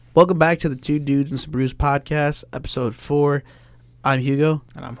Welcome back to the Two Dudes and Some Brews podcast, episode 4. I'm Hugo.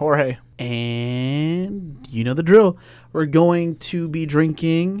 And I'm Jorge. And you know the drill. We're going to be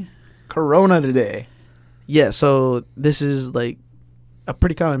drinking Corona today. Yeah, so this is like a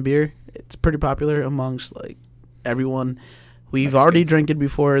pretty common beer. It's pretty popular amongst like everyone. We've already drank it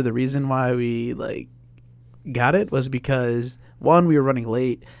before. The reason why we got it was because, one, we were running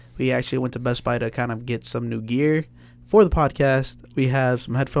late. We actually went to Best Buy to kind of get some new gear for the podcast. We have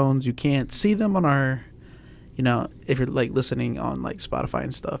some headphones. You can't see them on our, if you're listening on Spotify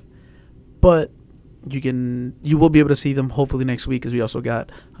and stuff, but you will be able to see them hopefully next week, because we also got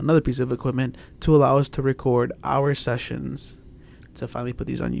another piece of equipment to allow us to record our sessions to finally put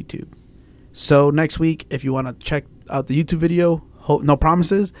these on YouTube. So next week, if you want to check out the YouTube video, no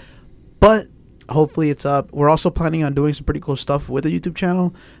promises, but hopefully it's up. We're also planning on doing some pretty cool stuff with the YouTube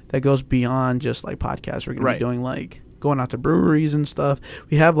channel that goes beyond just podcasts. We're going to be doing going out to breweries and stuff.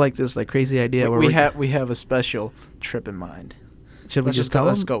 We have this crazy idea where we have a special trip in mind. Should we just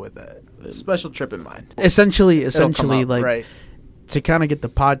let's go with that? Special trip in mind. Essentially to kind of get the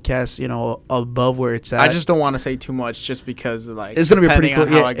podcast, above where it's at. I just don't want to say too much, just because it's gonna be pretty cool.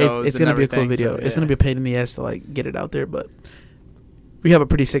 It's gonna be a cool video. It's gonna be a pain in the ass to get it out there, but we have a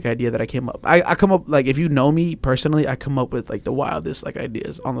pretty sick idea that I came up. I come up if you know me personally, I come up with the wildest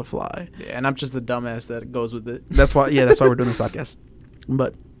ideas on the fly. Yeah, and I'm just the dumbass that goes with it. That's why we're doing this podcast.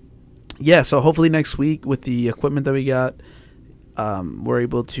 But yeah, so hopefully next week with the equipment that we got, we're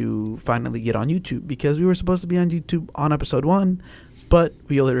able to finally get on YouTube, because we were supposed to be on YouTube on episode 1, but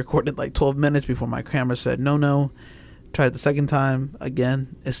we only recorded 12 minutes before my camera said no. Tried it the second time.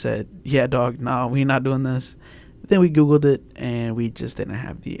 Again, it said, yeah, dog, no, we're not doing this. Then we Googled it, and we just didn't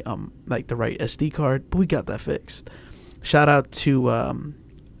have the the right SD card, but we got that fixed. Shout out to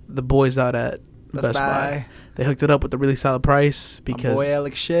the boys out at Best Buy. They hooked it up with a really solid price, because my boy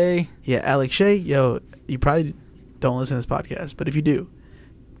Alex Shea. Yeah, Alex Shea. Yo, you probably don't listen to this podcast, but if you do,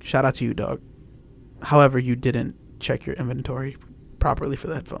 shout out to you, dog. However, you didn't check your inventory properly for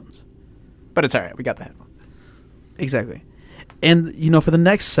the headphones. But it's all right. We got the headphones. Exactly. And, for the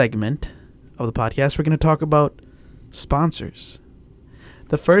next segment of the podcast, we're going to talk about sponsors.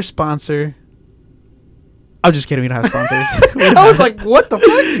 The first sponsor... I'm just kidding. We don't have sponsors. I was like, what the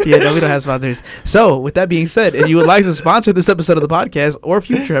fuck? Yeah, no, we don't have sponsors. So, with that being said, if you would like to sponsor this episode of the podcast or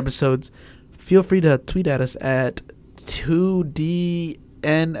future episodes, feel free to tweet at us at 2DNSB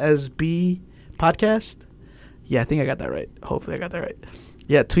podcast. Yeah, I think I got that right. Hopefully I got that right.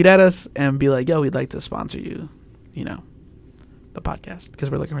 Yeah, tweet at us and be like, yo, we'd like to sponsor you, the podcast,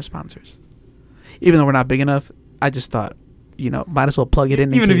 because we're looking for sponsors. Even though we're not big enough, I just thought, might as well plug it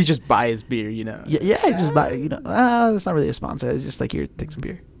in. Even if you just buy his beer, Yeah, just buy, it's not really a sponsor. It's just here, take some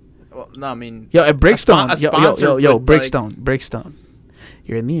beer. Well, no, I mean. Yo, at Brickstone. Yo, Brickstone. Brickstone.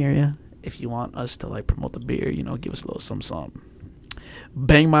 You're in the area. If you want us to promote the beer, give us a little something.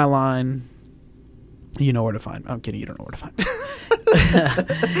 Bang my line. You know where to find me. I'm kidding. You don't know where to find me.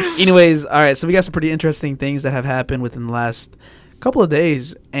 Anyways, all right. So we got some pretty interesting things that have happened within the last couple of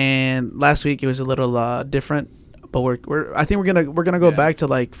days. And last week it was a little different. But I think we're gonna go back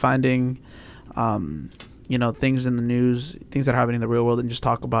to finding, things in the news, things that are happening in the real world, and just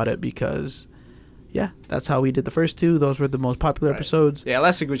talk about it, because. Yeah, that's how we did the first two. Those were the most popular episodes. Yeah,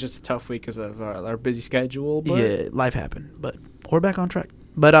 last week was just a tough week because of our busy schedule. But yeah, life happened, but we're back on track.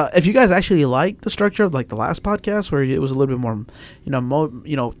 But if you guys actually like the structure of the last podcast, where it was a little bit more,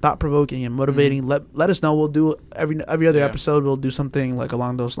 thought provoking and motivating, let us know. We'll do every other episode. We'll do something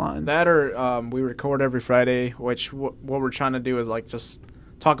along those lines. That, or we record every Friday, which what we're trying to do is just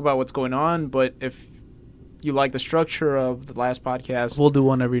talk about what's going on. But if you like the structure of the last podcast, we'll do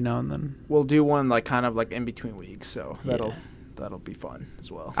one every now and then. We'll do one kind of in between weeks, so that'll be fun as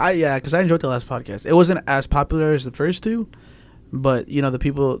well. Because I enjoyed the last podcast. It wasn't as popular as the first two, but the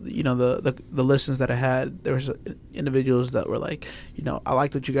people, the listens that I had, there was individuals that were I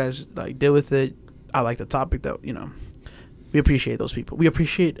liked what you guys did with it. I like the topic that we appreciate those people. We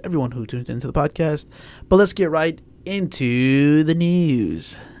appreciate everyone who tunes into the podcast. But let's get right into the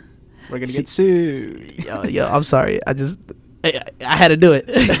news. We're going to get sued. Yo, I'm sorry. I had to do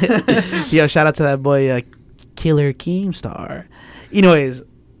it. Yo, shout out to that boy, Killer Keemstar. Anyways,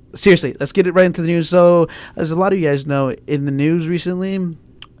 seriously, let's get it right into the news. So, as a lot of you guys know, in the news recently,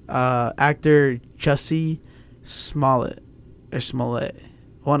 actor Jussie Smollett,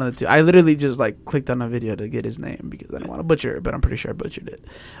 one of the two. I literally just clicked on a video to get his name because I don't want to butcher it, but I'm pretty sure I butchered it.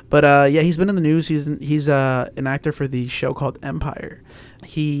 But yeah, he's been in the news. He's an actor for the show called Empire.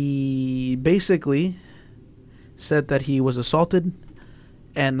 He basically said that he was assaulted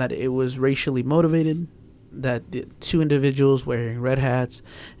and that it was racially motivated. that the two individuals wearing red hats,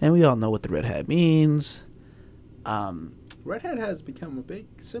 and we all know what the red hat means. Red hat has become a big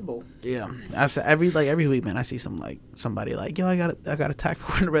symbol. Yeah, every week, man, I see somebody like, yo, I got attacked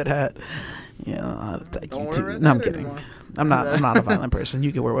for wearing a red hat. I'll attack you too. No, I'm kidding. Anymore. I'm not a violent person.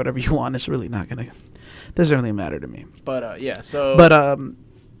 You can wear whatever you want. It's really not gonna. Doesn't really matter to me. But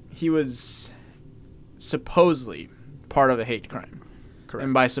he was supposedly part of a hate crime. Correct.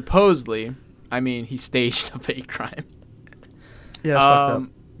 And by supposedly, I mean he staged a hate crime. Yeah, that's fucked up.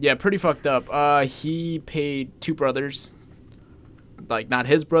 Yeah, pretty fucked up. He paid two brothers, like not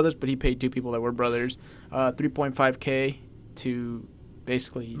his brothers, but he paid two people that were brothers, $3.5K to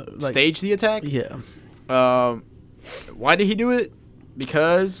basically stage the attack. Yeah. Why did he do it?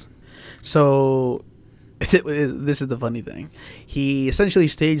 Because. So, this is the funny thing. He essentially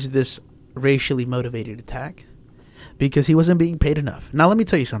staged this racially motivated attack because he wasn't being paid enough. Now, let me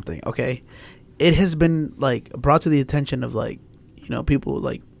tell you something, okay? It has been, brought to the attention of,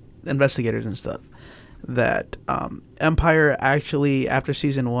 people, investigators and stuff, that Empire actually, after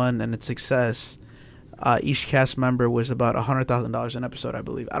season 1 and its success, each cast member was about $100,000 an episode, I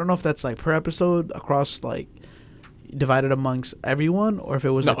believe. I don't know if that's, per episode across, divided amongst everyone, or if it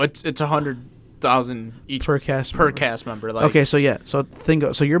was... No, it's 100,000 each per cast member. Okay, so yeah, so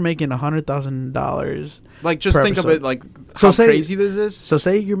you're making $100,000. Just think episode. of it how crazy this is. So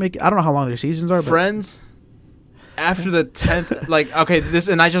say you're making... I don't know how long their seasons are. Friends... After the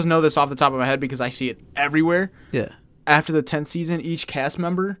 10th, and I just know this off the top of my head because I see it everywhere. Yeah. After the 10th season, each cast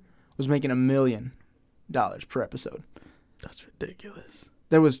member was making $1 million per episode. That's ridiculous.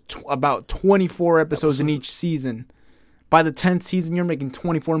 There was about 24 episodes in each season. By the 10th season, you're making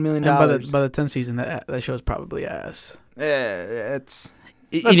 $24 million. And by the 10th season, that show's probably ass. Yeah, let's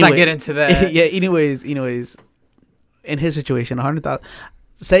not get into that. Yeah. Anyways, in his situation, 100,000.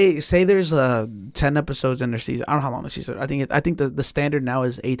 Say there's 10 episodes in their season. I don't know how long the season. I think the standard now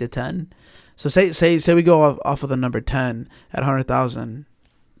is 8 to 10. So say we go off of the number 10 at 100,000.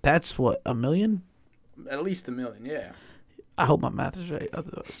 That's what, $1 million? At least $1 million, yeah. I hope my math is right.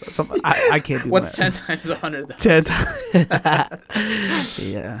 I can't do What's math. 10 times 100,000? 10 times.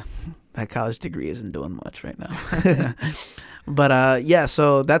 Yeah, that college degree isn't doing much right now. But yeah,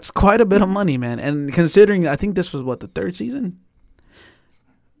 so that's quite a bit of money, man. And considering, I think this was the third season.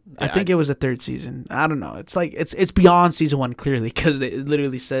 Yeah, I think it was the third season. I don't know. It's it's beyond season 1 clearly, because it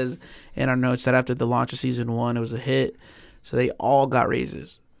literally says in our notes that after the launch of season 1, it was a hit, so they all got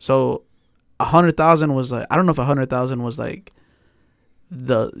raises. So 100,000 was I don't know if 100,000 was the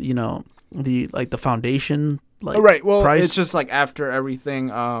the foundation right. Well, price. it's just after everything.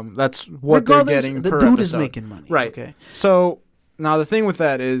 That's what they're getting. The per dude episode. is making money, right? Okay. So now the thing with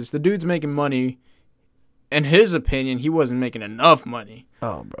that is the dude's making money. In his opinion, he wasn't making enough money.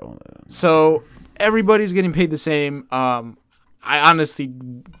 Oh, bro. So everybody's getting paid the same. I honestly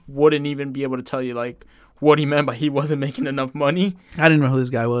wouldn't even be able to tell you what he meant by he wasn't making enough money. I didn't know who this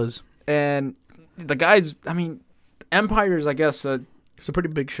guy was. And the guy's, Empire's, I guess, it's a pretty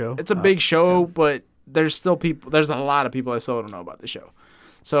big show. It's a big show, but there's still people. There's a lot of people that still don't know about the show.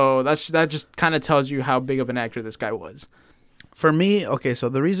 So that just kind of tells you how big of an actor this guy was. For me, okay, so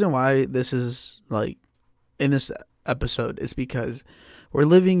the reason why this is in this episode is because we're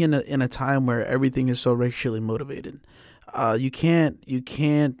living in a time where everything is so racially motivated. You can't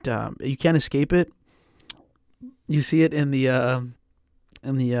escape it. You see it in the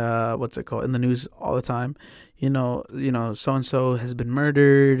what's it called, in the news all the time. So and so has been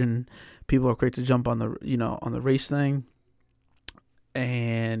murdered, and people are quick to jump on the race thing.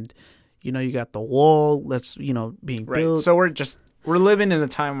 And you got the wall that's being built. So we're living in a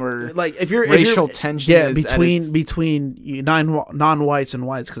time where racial tension is between non-whites and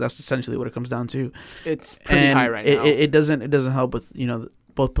whites, because that's essentially what it comes down to. It's pretty high right now. It doesn't help with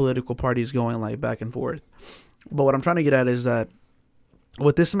both political parties going back and forth. But what I'm trying to get at is that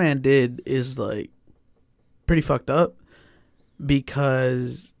what this man did is pretty fucked up,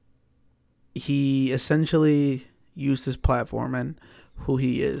 because he essentially used his platform and who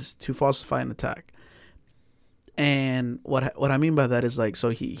he is to falsify an attack. And what I mean by that is so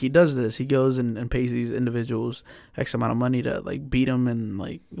he does this. He goes and pays these individuals X amount of money to beat them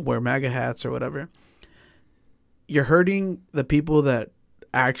and wear MAGA hats or whatever. You're hurting the people that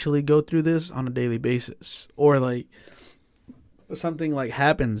actually go through this on a daily basis, or something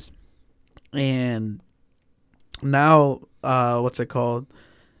happens, and now what's it called?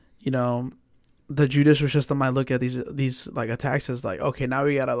 The judicial system might look at these attacks as okay, now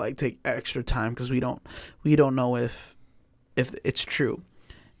we gotta take extra time because we don't know if it's true.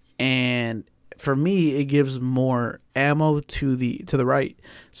 And for me, it gives more ammo to the right.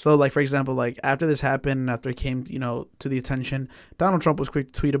 So, like, for example, like, after this happened, after it came, to the attention, Donald Trump was quick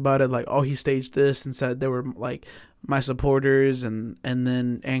to tweet about it, like, oh, he staged this and said there were, like, my supporters, and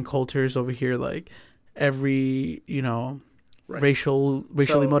then Ann Coulter's over here, like, every, right.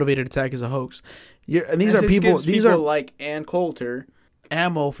 racially motivated attack is a hoax. And these are people. These are like Ann Coulter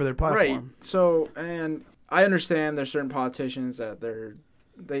ammo for their platform. Right. So, and I understand there's certain politicians that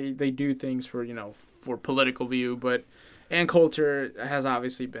they do things for for political view, but Ann Coulter has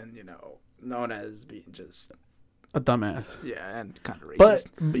obviously been known as being just a dumbass. Yeah, and kind of racist.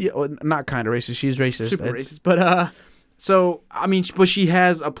 But not kind of racist. She's racist. Super racist. But so I mean, but she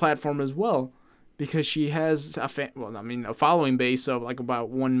has a platform as well because she has a following base of like about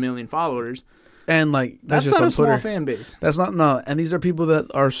 1 million followers. And like that's just not on a small Twitter. fan base. That's not no. And these are people that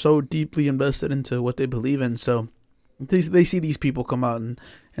are so deeply invested into what they believe in. So they see these people come out and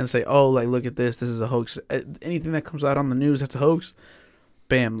say, "Oh, like look at this. This is a hoax." Anything that comes out on the news that's a hoax,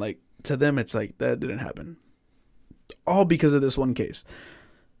 bam! Like to them, it's like that didn't happen. All because of this one case.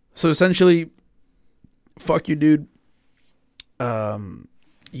 So essentially, fuck you, dude.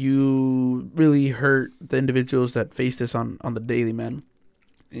 You really hurt the individuals that face this on the daily, man.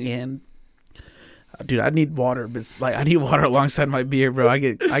 And dude, I need water, but like I need water alongside my beer, bro. I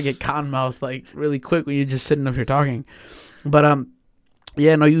get cotton mouth like really quick when you're just sitting up here talking. But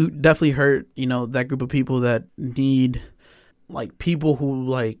yeah, no, you definitely hurt, that group of people that need like people who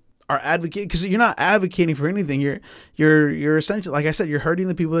like are advocating, because you're not advocating for anything. You're essentially, like I said, you're hurting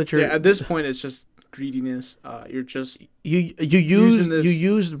the people that you're. Yeah, at this point, it's just greediness. You're just you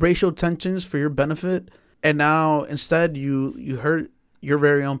used racial tensions for your benefit, and now instead you hurt your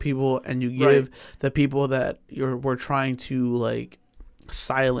very own people, and you give the people that we're trying to like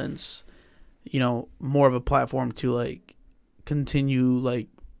silence, more of a platform to like continue like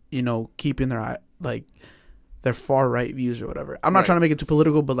keeping their like their far right views or whatever. I'm not trying to make it too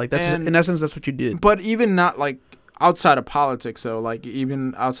political, but like that's in essence that's what you did. But even not like outside of politics, though, like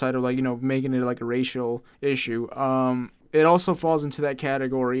even outside of like making it like a racial issue, it also falls into that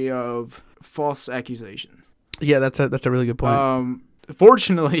category of false accusation. Yeah, that's a really good point.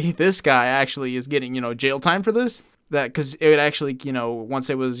 Fortunately, this guy actually is getting jail time for this. That because it would actually once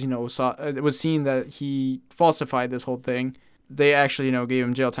it was it was seen that he falsified this whole thing, they actually gave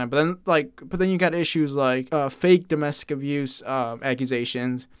him jail time. But then you got issues like fake domestic abuse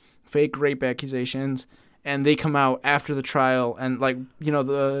accusations, fake rape accusations, and they come out after the trial, and like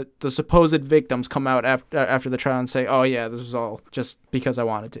the supposed victims come out after the trial and say, oh yeah, this was all just because I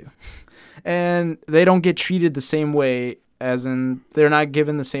wanted to, and they don't get treated the same way. As in, they're not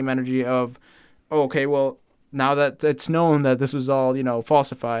given the same energy of, oh, okay, well, now that it's known that this was all,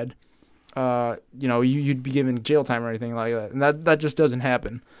 falsified, you'd be given jail time or anything like that. And that just doesn't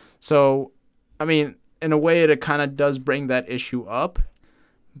happen. So, I mean, in a way, it kind of does bring that issue up,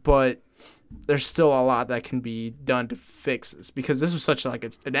 but there's still a lot that can be done to fix this because this was such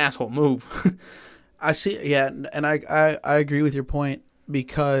like an asshole move. I see, yeah, and I agree with your point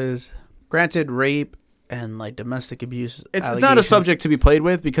because, granted, rape and like domestic abuse, it's not a subject to be played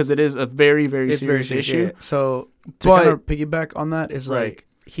with because it is a very, very serious issue. Yeah. So to kind of piggyback on that is like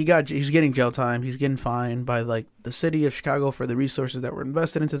he's getting jail time. He's getting fined by like the city of Chicago for the resources that were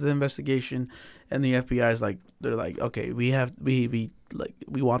invested into the investigation, and the FBI is like they're like, okay, we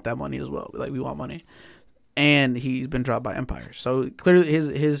want that money as well. Like we want money, and he's been dropped by Empire. So clearly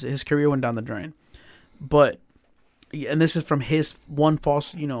his career went down the drain. But and this is from his one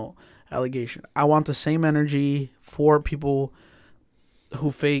false allegation. I want the same energy for people who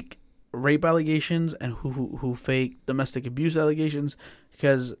fake rape allegations and who fake domestic abuse allegations,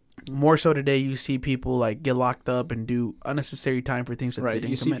 because more so today you see people like get locked up and do unnecessary time for things that they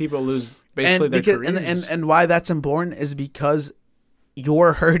didn't commit. See people lose basically their careers. And why that's important is because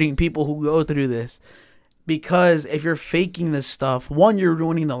you're hurting people who go through this. Because if you're faking this stuff, one, you're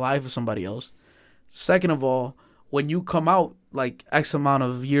ruining the life of somebody else. Second of all, when you come out like X amount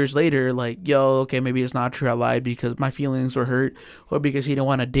of years later, like, yo, okay, maybe it's not true, I lied because my feelings were hurt, or because he didn't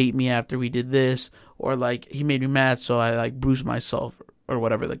want to date me after we did this, or like he made me mad so I like bruised myself, or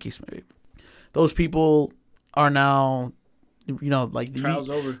whatever the case may be. Those people are now, like trial's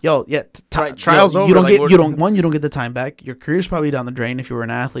over. Yo, yeah, trial's over. You don't get the time back. Your career's probably down the drain if you were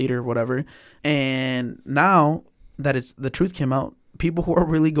an athlete or whatever. And now that the truth came out, people who are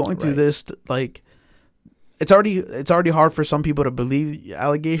really going through this, like, it's already hard for some people to believe the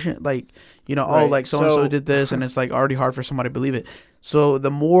allegation, like, oh, like so and so did this, and it's like already hard for somebody to believe it. So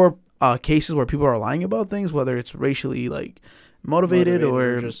the more cases where people are lying about things, whether it's racially like motivated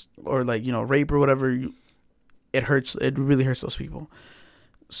or like rape or whatever, it hurts. It really hurts those people.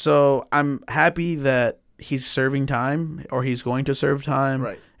 So I'm happy that he's serving time, or he's going to serve time,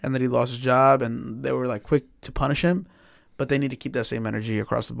 Right. and that he lost his job, and they were like quick to punish him. But they need to keep that same energy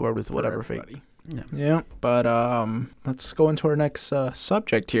across the board with whatever fate. Yeah. But let's go into our next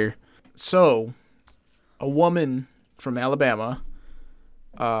subject here. So, a woman from Alabama,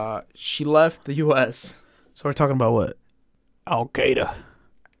 she left the U.S. So we're talking about what? Al-Qaeda.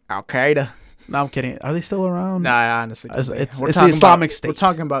 Al-Qaeda. No, I'm kidding. Are they still around? Nah, honestly. It's the Islamic State. We're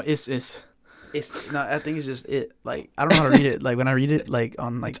talking about ISIS. No, I think it's just it. Like, I don't know how to read it. Like, when I read it, like,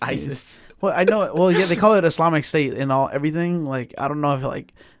 on, like... It's ISIS. Well, I know... Well, yeah, they call it Islamic State and everything. Like, I don't know if,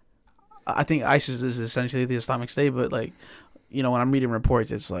 like... I think ISIS is essentially the Islamic State, but, like, you know, when I'm reading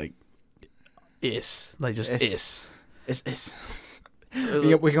reports, it's, like... Like, just is.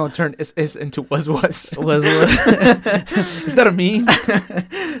 We're going to turn is into was. Is that a meme?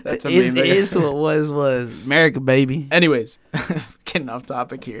 That's a meme. Is to what was. America, baby. Anyways, getting off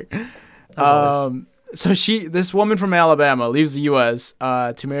topic here. So this woman from Alabama leaves the U.S.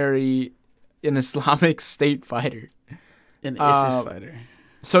 To marry an Islamic State fighter. An ISIS fighter.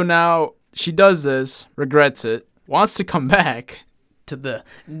 So now she does this, regrets it, wants to come back to the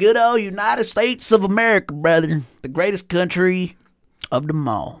good old United States of America, brother. The greatest country of them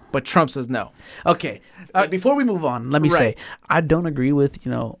all. But Trump says no. Okay. Before we move on, let me say, I don't agree with,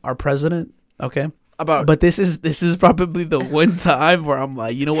 our president, okay? But this is probably the one time where I'm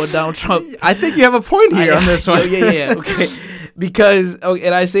like, you know what, Donald Trump? I think you have a point here on this one. Yeah. Okay. Because,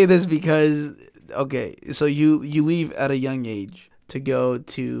 and I say this because, okay, so you leave at a young age to go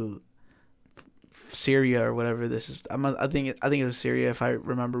to Syria or whatever this is. I think it was Syria, if I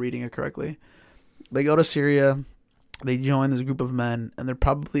remember reading it correctly. They go to Syria, they join this group of men, and they're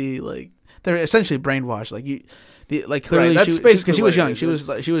probably like they're essentially brainwashed. Clearly, that's because she was young. She was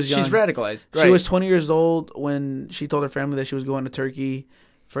young. She's radicalized. Right. She was 20 years old when she told her family that she was going to Turkey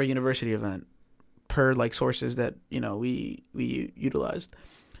for a university event, per like sources that we utilized.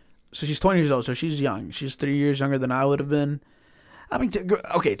 So she's 20 years old. So she's young. She's 3 years younger than I would have been. I mean, to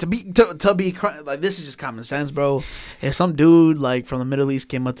be like, this is just common sense, bro. If some dude like from the Middle East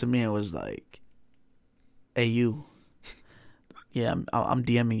came up to me and was like, "Hey, you, yeah, I'm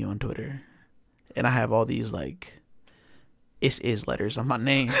DMing you on Twitter, and I have all these like, is letters on my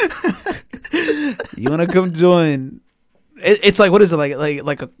name. You wanna come join?" It's like, what is it like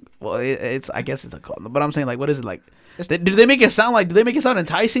a? Well, it's I guess it's a call, but I'm saying like, what is it like? Do they make it sound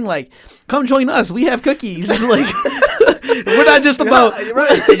enticing? Like, come join us. We have cookies. Like. We're not just about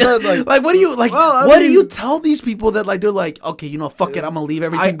like what do you like? Well, what do you tell these people that like they're like, okay, fuck it, I'm gonna leave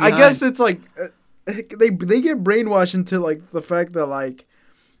everything behind. I guess it's like they get brainwashed into like the fact that like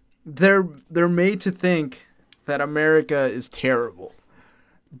they're made to think that America is terrible,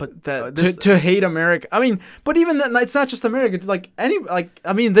 but that to hate America. I mean, but even then, it's not just America. It's like they've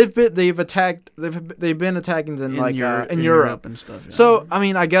been attacking in like Europe and stuff. Yeah. So I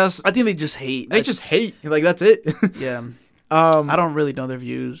mean, I guess I think they just hate. Like that's it. Yeah. I don't really know their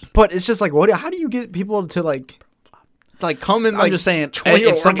views, but it's just like, how do you get people to like come in? I'm just saying,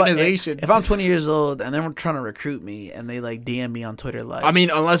 if I'm 20 years old and they're trying to recruit me and they like DM me on Twitter, like, I mean,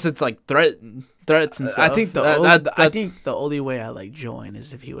 unless it's like threats and stuff. I think the only way I like join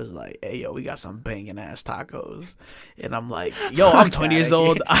is if he was like, "Hey, yo, we got some banging ass tacos," and I'm like, "Yo, I'm 20 years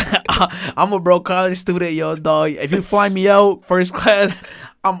old. I'm a broke college student, yo, dog. If you fly me out first class,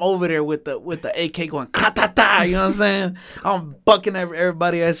 I'm over there with the AK going ka-ta-ta, you know what I'm saying? I'm bucking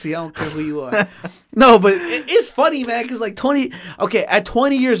everybody I see. I don't care who you are. No, but it's funny, man, because like at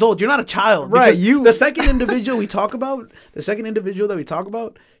 20 years old, you're not a child. Right. The second individual that we talk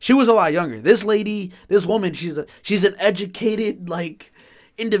about, she was a lot younger. This woman, she's an educated, like,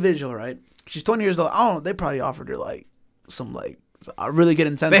 individual, right? She's 20 years old. I don't know, they probably offered her, like, some, like, a really good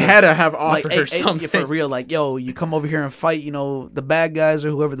incentive. They had to have offered her something. For real, like, yo, you come over here and fight, the bad guys or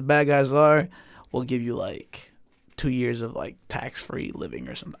whoever the bad guys are, we'll give you, like, 2 years of, like, tax-free living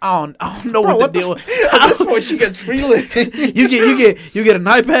or something. I don't know what the deal is. At this point, she gets free living. You get an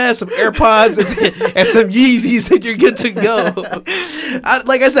iPad, some AirPods, and some Yeezys, and you're good to go.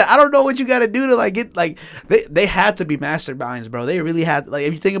 Like I said, I don't know what you got to do to, like, get, like, they had to be masterminds, bro. They really had, like,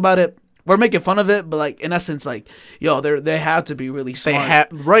 if you think about it, we're making fun of it, but like in essence, like, yo, they have to be really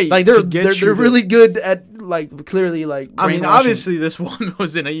smart. Like they're really good at like clearly like. I mean, obviously this woman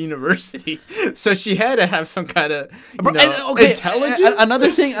was in a university, so she had to have some kind of intelligence. Another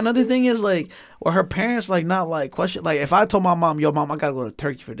thing is like, well, her parents like not like question. Like if I told my mom, yo, mom, I gotta go to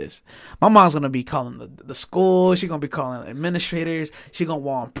Turkey for this, my mom's gonna be calling the school. She's gonna be calling administrators. She's gonna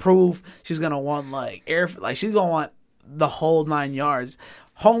want proof. She's gonna want like she's gonna want the whole 9 yards.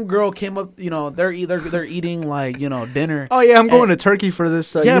 homegirl came up. They're eating like dinner. Oh yeah, I'm going to Turkey for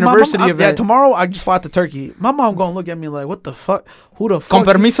this university event. Yeah, tomorrow I just fly to Turkey. My mom gonna look at me like, what the fuck? Who the fuck?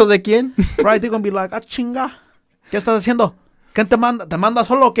 Con permiso de quién? Right? They're gonna be like, ah, chinga. ¿Qué estás haciendo? ¿Quién te manda? ¿Te manda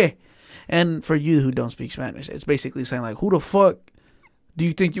solo o qué? And for you who don't speak Spanish, it's basically saying like, who the fuck do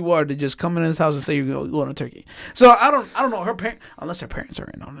you think you are to just come in this house and say you're going to Turkey? So I don't know her unless her parents are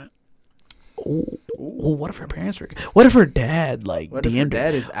in on it. Oh, what if her parents were? What if her dad What if her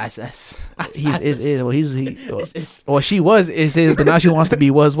dad is SS? She was but now she wants to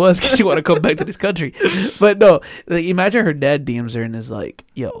be was because she want to come back to this country. But no, like imagine her dad DMs her and is like,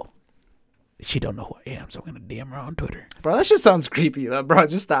 yo, she don't know who I am, so I'm gonna DM her on Twitter. Bro, that shit sounds creepy, though, bro.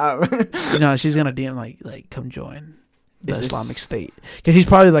 Just stop. She's gonna DM like come join the Islamic State because he's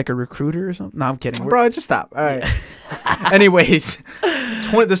probably like a recruiter or something. No, I'm kidding, bro. Just stop. All right. Anyways,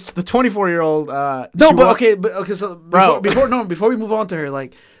 the 24-year-old. So before we move on to her,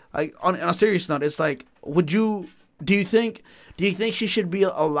 like on a serious note, it's like, do you think she should be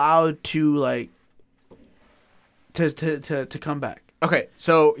allowed to like to come back? Okay,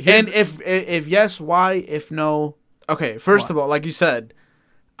 so if yes, why? If no, okay. First of all, like you said,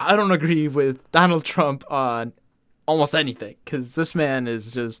 I don't agree with Donald Trump on almost anything because this man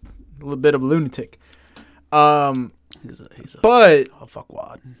is just a little bit of a lunatic. He's a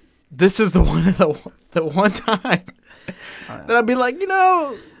fuckwad. This is the one time that I'd be like,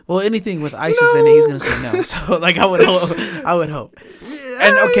 well, anything with ISIS in it, he's gonna say no. So like I would hope.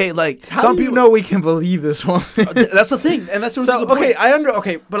 And okay, like some people know we can believe this one. That's the thing, and that's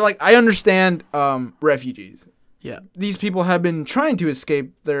but like I understand refugees. Yeah, these people have been trying to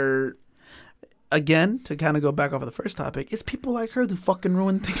escape their. Again, to kind of go back off of the first topic, it's people like her who fucking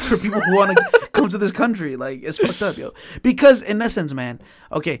ruin things for people who want to come to this country. Like, it's fucked up, yo. Because, in essence, man,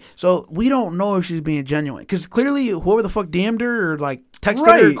 okay, so we don't know if she's being genuine. Because clearly, whoever the fuck DM'd her or, like, texted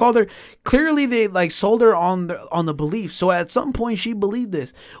her or called her, clearly they, like, sold her on the belief. So, at some point, she believed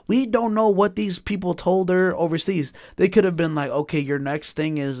this. We don't know what these people told her overseas. They could have been like, okay, your next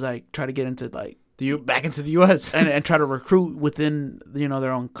thing is, like, try to get into, like... back into the U.S. and try to recruit within,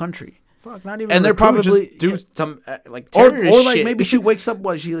 their own country. Fuck, not even. And they're probably just do some like or like shit. Maybe she wakes up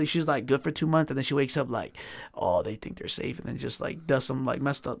she's like good for 2 months and then she wakes up like, oh, they think they're safe and then just like does some like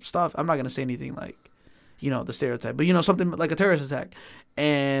messed up stuff. I'm not gonna say anything like, the stereotype, but something like a terrorist attack,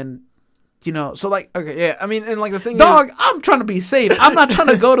 and so like okay, yeah, I mean, and like the thing, dog, I'm trying to be safe. I'm not trying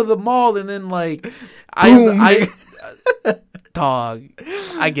to go to the mall and then like, dog,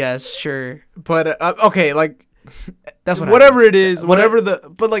 I guess sure, but okay, like. That's whatever it is,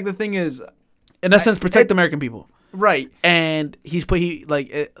 but like the thing is, in essence, protect American people, right? And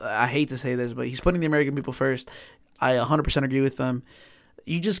I hate to say this, but he's putting the American people first. I 100% agree with them.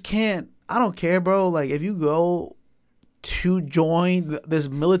 You just can't. I don't care, bro. Like if you go to join this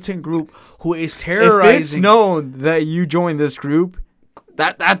militant group who is terrorizing, if it's known that you join this group,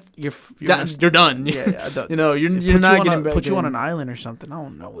 that you're done. Yeah, you're not getting back. Put you on an island or something. I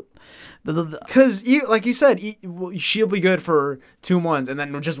don't know. Because like you said, she'll be good for 2 months, and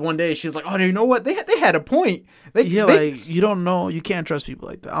then just one day she's like, "Oh, you know what? They had a point." Like you don't know. You can't trust people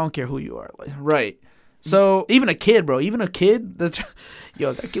like that. I don't care who you are. Like right. So even a kid, bro. Even a kid. That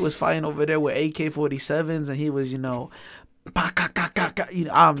kid was fighting over there with AK-47s, and he was,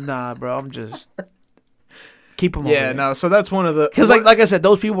 I'm not, bro. I'm just. Keep them. Yeah, no. So that's one of the because like I said,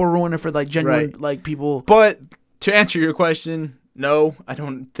 those people were ruining it for like genuine like people. But to answer your question, no, I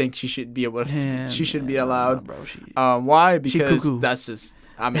don't think she should be able to. She shouldn't be allowed, bro. Why? Because that's just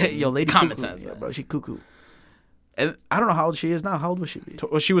lady common cuckoo. sense, yeah, bro. She cuckoo. And I don't know how old she is now. How old was she?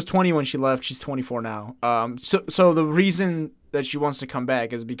 Well, she was 20 when she left. She's 24 now. So the reason that she wants to come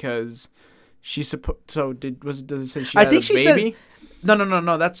back is because she's supposed. So does it say she had a baby?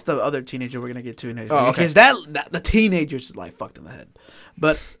 No. That's the other teenager we're gonna get to in here. Oh, okay. Because that the teenager's like fucked in the head,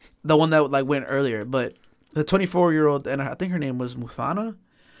 but the one that like went earlier. But the 24-year-old, and I think her name was Muthana.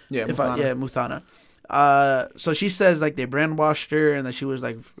 Yeah, Muthana. So she says like they brainwashed her and that she was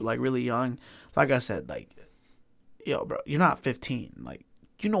like really young. Like I said, like, yo, bro, you're not 15. Like,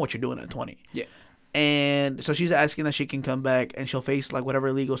 you know what you're doing at 20. Yeah. And so she's asking that she can come back and she'll face like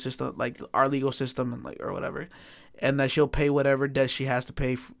whatever legal system, like our legal system and like or whatever. And that she'll pay whatever debt she has to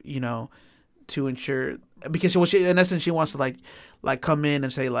pay, to ensure because she in essence she wants to like come in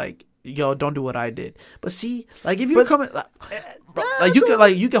and say like, yo, don't do what I did. But see, like if you come in, like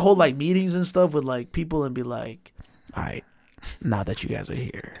you can hold like meetings and stuff with like people and be like, all right, now that you guys are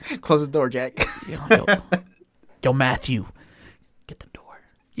here, close the door, Jack. Yo, Matthew, get the door.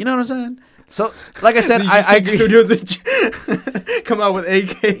 You know what I'm saying? So, like I said, I agree. Come out with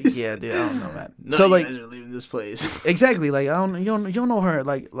AKs. Yeah, dude, I don't know, man. None So of like, you guys are leaving this place. exactly, like you don't know her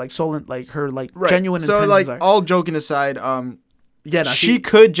like soul, like her like Right. genuine So intentions. like, are. all joking aside, Yeah, no, she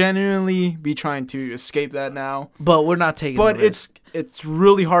could genuinely be trying to escape that now, but we're not taking. but the risk. it's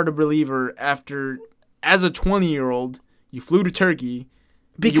really hard to believe her after, as a 20-year-old, you flew to Turkey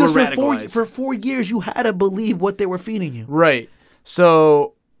because you were radicalized. for 4 years you had to believe what they were feeding you. Right.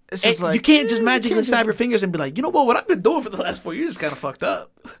 So it's And just like you can't just you magically can't snap just- your fingers and be like, you know what I've been doing for the last 4 years is kind of fucked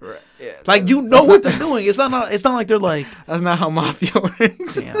up. Right. Yeah. Like you know what they're doing. It's not like they're like. That's not how mafia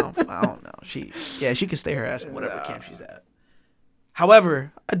works. Yeah, I don't know. She can stay her ass in whatever camp she's at.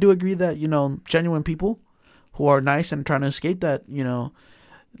 However, I do agree that genuine people who are nice and trying to escape that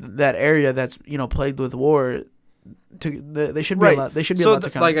that area that's plagued with war, they should be Right. allowed. They should be So allowed to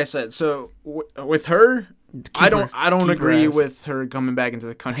come. like I said, so with her, I don't keep her agree ass. with her coming back into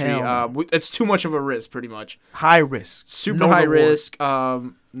the country. Hell no. It's too much of a risk, pretty much. High risk, Super no high reward. risk.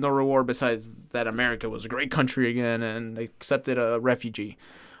 No reward besides that America was a great country again and accepted a refugee.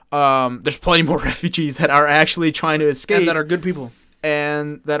 There's plenty more refugees that are actually trying to escape and that are good people.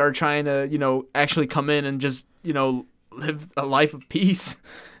 and that are trying to actually come in and just live a life of peace.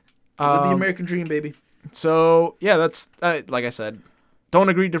 Live the American dream, baby. So yeah, that's like I said, don't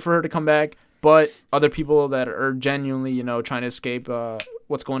agree for her to come back, but other people that are genuinely trying to escape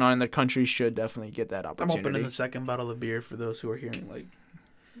what's going on in their country should definitely get that I'm opportunity. opening the second bottle of beer for those who are hearing. Like,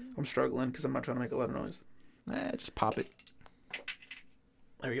 I'm struggling because I'm not trying to make a lot of noise. Just pop it.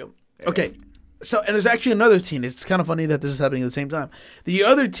 There we go. Okay. So, and there's actually another teen. It's kind of funny that this is happening at the same time. The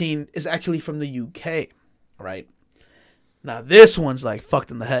other teen is actually from the UK, right? Now, this one's like fucked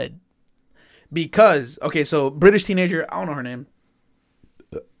in the head. Because, okay, so British teenager, I don't know her name.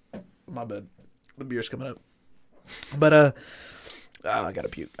 My bad. The beer's coming up. But, I gotta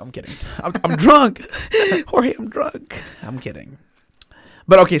puke. I'm kidding. I'm drunk. Jorge, I'm drunk. I'm kidding.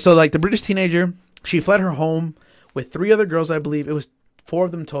 But, okay, so like the British teenager, she fled her home with 3 other girls, I believe. It was 4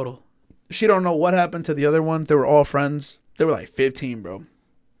 of them total. She don't know what happened to the other ones. They were all friends. They were like 15, bro.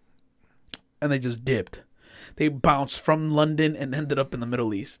 And they just dipped. They bounced from London and ended up in the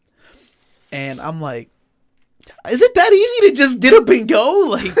Middle East. And I'm like, is it that easy to just get up and go?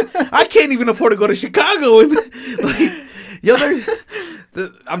 Like, I can't even afford to go to Chicago. And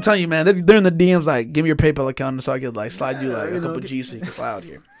I'm telling you, man, they're in the DMs like, give me your PayPal account so I could like slide you like a couple G's so you can fly out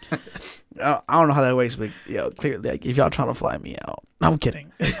here. I don't know how that works, but clearly, like, if y'all trying to fly me out, I'm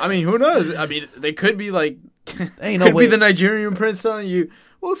kidding. I mean, who knows? I mean, they could be like, Ain't no could way. be the Nigerian prince telling you,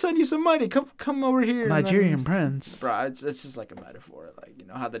 "We'll send you some money. Come over here." Nigerian prince. Bro, it's just like a metaphor. Like,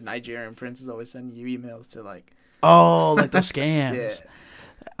 how the Nigerian prince is always sending you emails to like. Oh, like those scams. Yeah.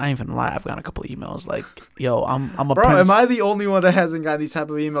 I ain't even lie. I've got a couple of emails like, yo, I'm a Bro, prince. am I the only one that hasn't got these type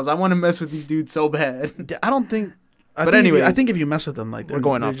of emails? I want to mess with these dudes so bad. I don't think. But anyway, I think if you mess with them, like we're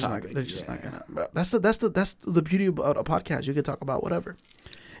going off just topic. They're just not gonna. Bro, that's the beauty about a podcast. You can talk about whatever.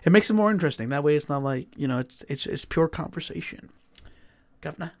 It makes it more interesting. That way, it's not like it's pure conversation.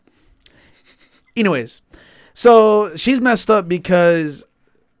 Governor. Anyways, so she's messed up because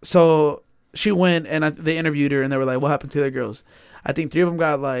she went and they interviewed her and they were like, "What happened to the other girls?" I think 3 of them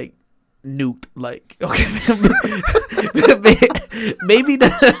got like nuked. Like, okay, maybe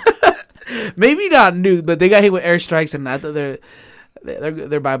maybe not nuked, but they got hit with airstrikes and I thought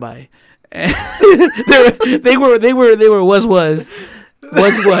they're bye bye. They were was.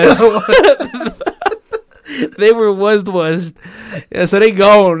 They were was. Yeah, so they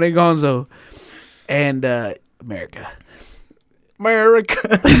gone so. And America.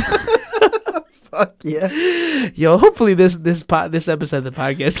 Fuck yeah. Yo, hopefully this episode of the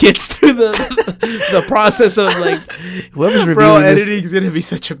podcast gets through the process of like whoever's reviewing Bro, this. editing's gonna be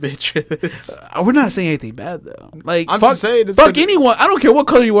such a bitch for this. We're not saying anything bad though. Like I'm fuck, just saying, fuck anyone. I don't care what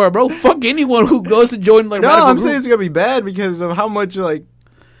color you are, bro. Fuck anyone who goes to join like. No, radical I'm group. saying it's gonna be bad because of how much like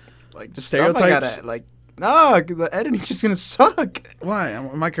just stuff I Stereotypes? gotta, like. No, the editing's just gonna suck. Why?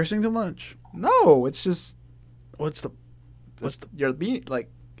 Am I cursing too much? No, it's just What's the? you're being like.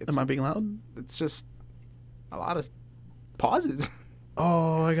 Am I being loud? It's just a lot of pauses.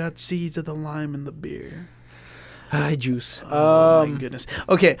 Oh, I got seeds of the lime in the beer. Hi, juice. Oh my goodness.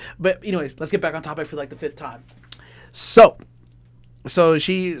 Okay, but anyways, let's get back on topic for like the 5th time. So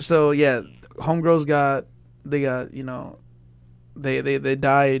yeah, homegirls got they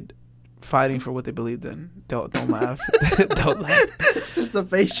died fighting for what they believed in. Don't laugh. Don't laugh. It's just the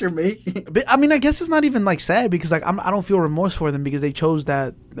face you're making. But I mean, I guess it's not even like sad because like I don't feel remorse for them because they chose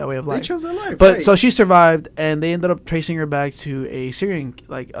that way of life. They chose their life. But right. so she survived, and they ended up tracing her back to a Syrian,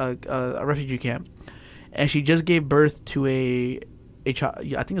 like a refugee camp, and she just gave birth to a child.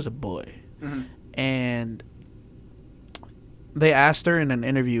 I think it was a boy. and they asked her in an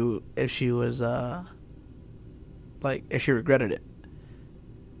interview if she was if she regretted it.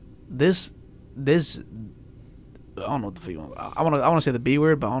 This I don't know what the fuck I want to say the B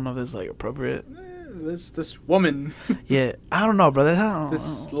word, but I don't know if it's like appropriate. This woman. Yeah, I don't know, brother.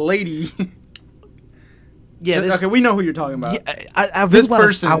 This lady. Yeah. Okay, we know who you're talking about. Yeah, I this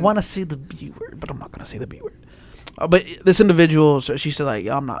person. I want to say the B word, but I'm not gonna say the B word. But this individual, so she said, like,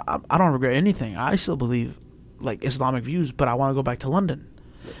 I don't regret anything. I still believe like Islamic views, but I want to go back to London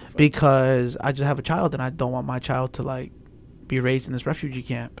because I just have a child and I don't want my child to like be raised in this refugee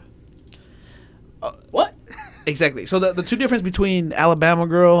camp. What? Exactly. So the two difference between Alabama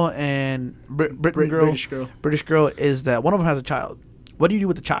girl and British girl is that one of them has a child. What do you do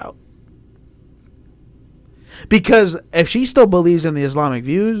with the child? Because if she still believes in the Islamic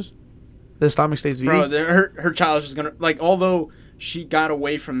views, the Islamic State's views, bro, her child is just gonna like. Although she got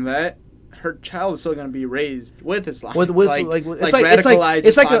away from that, her child is still gonna be raised with Islam. It's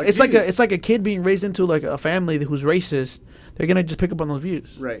like a kid being raised into like a family who's racist. They're gonna just pick up on those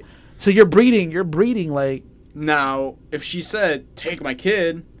views. Right. So you're breeding like. Now, if she said, "Take my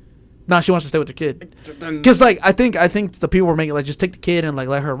kid," no, she wants to stay with her kid. Because like I think the people were making like just take the kid and like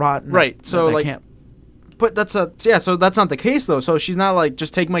let her rot. Right. So like. Camp. But so that's not the case though. So she's not like,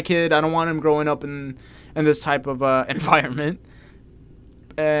 just take my kid. I don't want him growing up in this type of environment.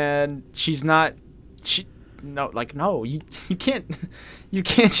 And she's not. No. You can't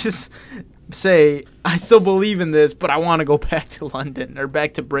just say I still believe in this, but I want to go back to London or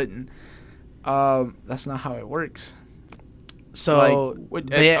back to Britain. That's not how it works. So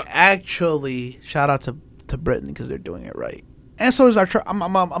they actually shout out to Britain because they're doing it right. And so is our. I'm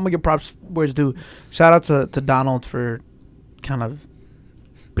gonna give props where it's due. Shout out to Donald for kind of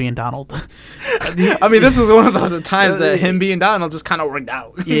being Donald. I mean, this was one of the times that him being Donald just kind of worked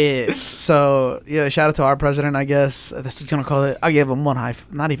out. Yeah. So yeah, shout out to our president. I guess that's what you're gonna call it. I give him one high,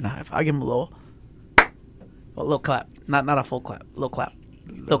 not even a high. I give him a little clap, not a full clap, little clap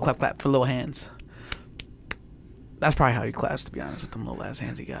for little hands. That's probably how he claps, to be honest, with them little ass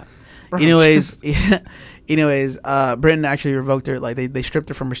hands he got. Anyways, Britain actually revoked her. Like they stripped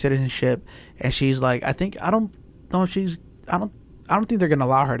her from her citizenship, and she's like, I don't think they're gonna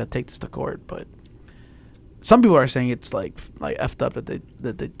allow her to take this to court. But some people are saying it's like effed up that they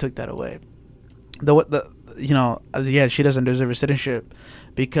took that away. She doesn't deserve a citizenship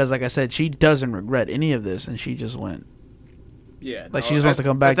because, like I said, she doesn't regret any of this, and she just went. Yeah, like she just wants to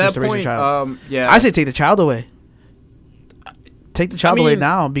come back just to raise her child. Yeah, I say take the child away. Take the child away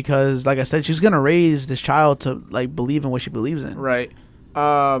now because, like I said, she's gonna raise this child to like believe in what she believes in. Right.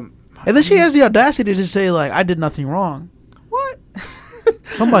 And then she has the audacity to just say like, "I did nothing wrong." What?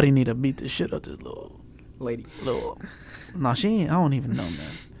 Somebody need to beat the shit out of this little lady. No, she ain't. I don't even know,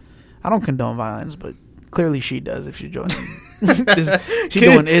 man. I don't condone violence, but clearly she does if she's joining. She's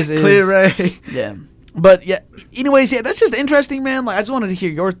doing is clear, right? Yeah. But yeah. Anyways, yeah, that's just interesting, man. Like, I just wanted to hear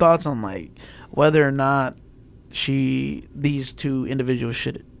your thoughts on like whether or not these two individuals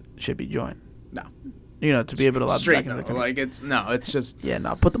should be joined. No, to be able to allow them back into the country. It's just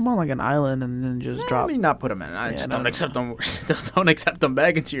put them on like an island and then just drop. I mean, not put them in. Don't accept them. Don't accept them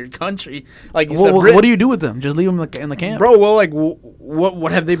back into your country. Like you said, what do you do with them? Just leave them in the camp, bro. Well, like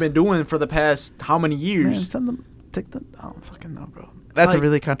what have they been doing for the past how many years? Man, send them. Take them. I don't fucking know, bro. That's a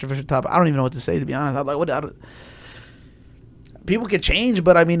really controversial topic. I don't even know what to say, to be honest. I'm like, what? People can change,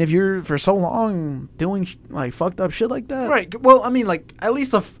 but I mean, if you're for so long doing like fucked up shit like that, right? Well, I mean, like at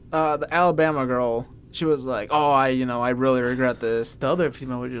least the Alabama girl, she was like, "Oh, I really regret this." The other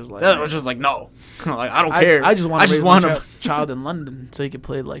female was just like, "No, like I don't care. I just want a child in London so he could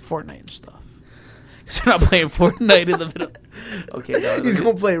play like Fortnite and stuff." Because they're not playing Fortnite in the middle. Okay, no, he's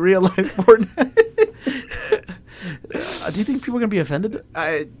gonna play real life Fortnite. Do you think people are gonna be offended?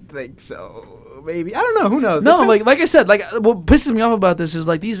 I think so. Maybe. I don't know. Who knows? No, like I said, like what pisses me off about this is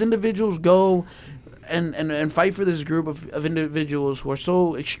like these individuals go and fight for this group of individuals who are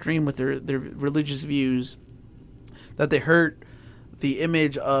so extreme with their religious views that they hurt the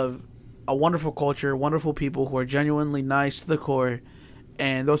image of a wonderful culture, wonderful people who are genuinely nice to the core,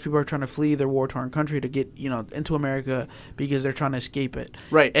 and those people are trying to flee their war-torn country to get into America because they're trying to escape it.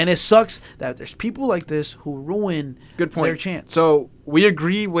 Right. And it sucks that there's people like this who ruin their chance. So we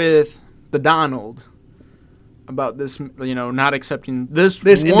agree with the Donald about this, not accepting this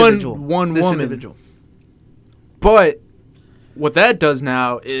one woman. But what that does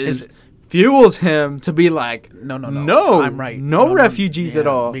now is fuels him to be like, no, I'm right. No refugees at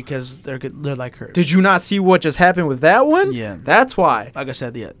all because they're like her. Did you not see what just happened with that one? Yeah, that's why. Like I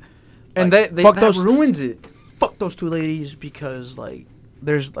said, yeah, and that ruins it. Fuck those two ladies because like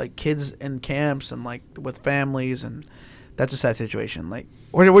there's like kids in camps and like with families, and that's a sad situation. Like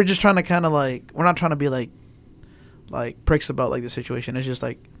we're just trying to kind of like, we're not trying to be like pricks about like the situation. It's just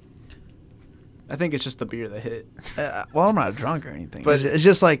like, I think it's just the beer that hit. Well, I'm not drunk or anything, but it's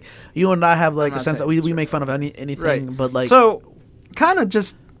just like you and I have like a sense that we make fun of anything, right. But like, so kind of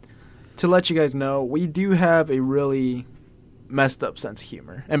just to let you guys know, we do have a really messed up sense of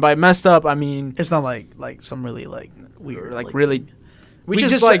humor, and by messed up I mean it's not like some really like weird, like really. We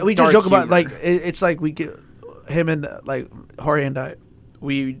just joke about like it's like we get him and like Jorge and I,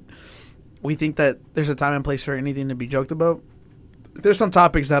 we think that there's a time and place for anything to be joked about. There's some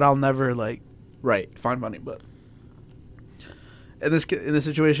topics that I'll never like find funny, but in this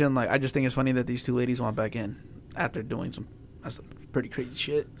situation, like I just think it's funny that these two ladies went back in after doing some pretty crazy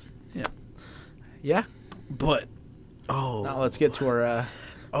shit. Yeah, but now let's get to our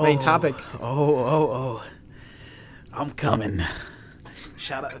main topic. I'm coming.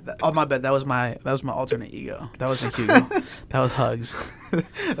 Shout out! Oh my bad. That was my alternate ego. That wasn't Hugo. That was Hugs.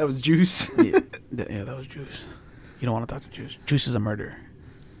 That was Juice. yeah, that was Juice. You don't want to talk to Juice. Juice is a murderer.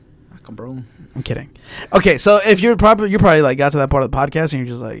 Come, bro. I'm kidding. Okay, so if you're probably like got to that part of the podcast and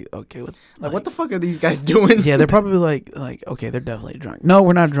you're just like, okay, what the fuck are these guys doing? Yeah, they're probably like, okay, they're definitely drunk. No,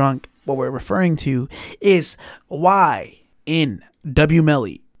 we're not drunk. What we're referring to is YNW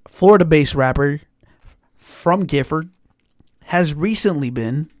Melly, Florida-based rapper from Gifford, has recently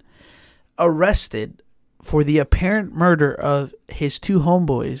been arrested for the apparent murder of his two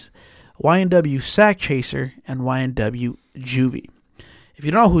homeboys, YNW Sack Chaser and YNW Juvie. If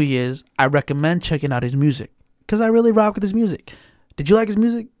you don't know who he is, I recommend checking out his music because I really rock with his music. Did you like his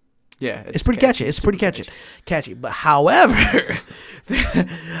music? Yeah, it's pretty catchy. It's pretty catchy. But however,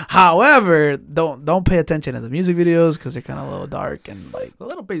 don't pay attention to the music videos because they're kind of a little dark and like a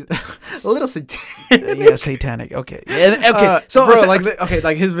little satanic. Yeah, satanic. Okay. Okay. So bro,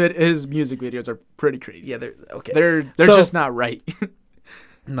 like his music videos are pretty crazy. Yeah, they're okay. They're just not right.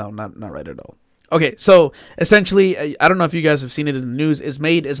 No, not right at all. Okay, so essentially, I don't know if you guys have seen it in the news. It's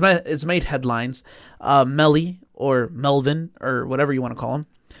made headlines. Melly or Melvin or whatever you want to call him.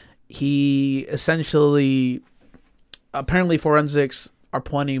 He essentially, apparently, forensics are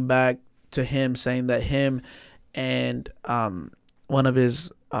pointing back to him, saying that him and one of his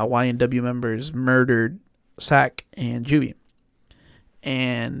YNW members murdered Sack and Juvie,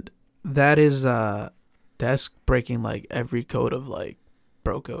 and that is that's breaking like every code of like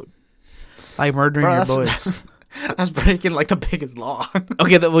bro code. Like murdering your boys. That's breaking like the biggest law.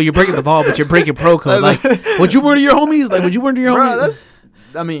 Okay, well you're breaking the law, but you're breaking pro code. Like, would you murder your homies? Like, would you murder your homies?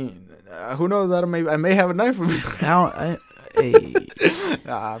 I mean, who knows? I may have a knife with me.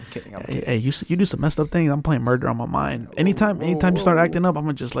 I'm kidding. Hey, you do some messed up things. I'm playing murder on my mind. Anytime you start acting up, I'm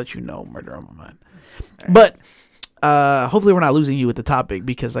gonna just let you know murder on my mind. Right. But hopefully we're not losing you with the topic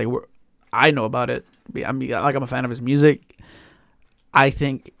because like I know about it. I'm a fan of his music. I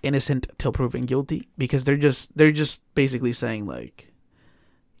think innocent till proven guilty because they're just basically saying like,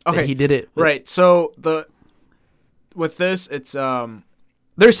 okay, he did it right. So with this, it's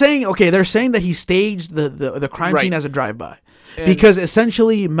they're saying that he staged the crime scene as a drive-by because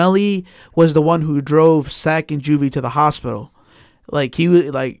essentially Melly was the one who drove Sack and Juvie to the hospital. Like he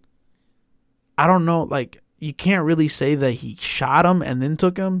like, I don't know, like you can't really say that he shot him and then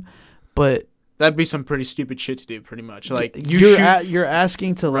took him, but. That'd be some pretty stupid shit to do, pretty much. Like you're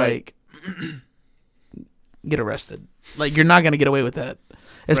asking to like get arrested. Like you're not gonna get away with that,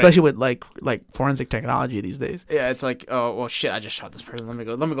 especially with like forensic technology these days. Yeah, it's like, oh well, shit, I just shot this person. Let me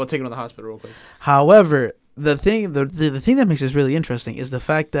go take him to the hospital real quick. However, the thing that makes this really interesting is the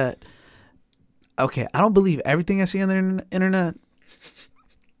fact that I don't believe everything I see on the internet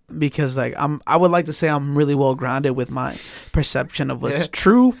because like I would like to say I'm really well grounded with my perception of what's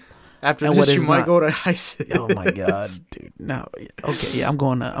true. After and this, you might go to ISIS. Oh my god, dude! No, okay, yeah, I'm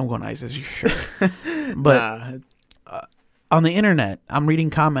going to ISIS, sure. But on the internet, I'm reading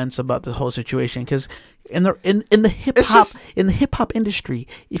comments about the whole situation because in the hip hop industry,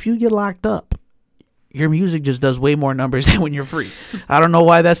 if you get locked up, your music just does way more numbers than when you're free. I don't know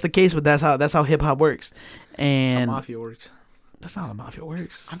why that's the case, but that's how hip hop works. And that's how mafia works. That's not how mafia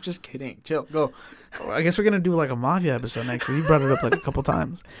works. I'm just kidding. Chill. Go. I guess we're gonna do like a mafia episode next. You brought it up like a couple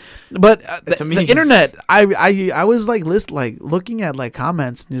times, but the internet. I was like looking at like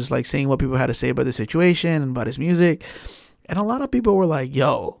comments and just like seeing what people had to say about the situation and about his music, and a lot of people were like,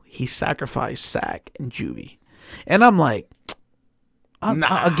 "Yo, he sacrificed Sack and Juvie," and I'm like,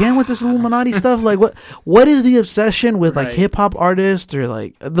 again with this Illuminati stuff. Like, what is the obsession with like hip hop artists or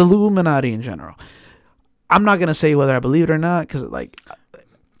like the Illuminati in general? I'm not gonna say whether I believe it or not because like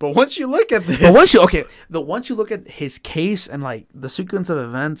But once you look at this, once you look at his case and like the sequence of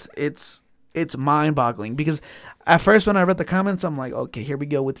events, it's mind-boggling. Because at first when I read the comments, I'm like, okay, here we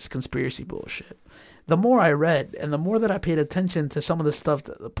go with this conspiracy bullshit. The more I read and the more that I paid attention to some of the stuff,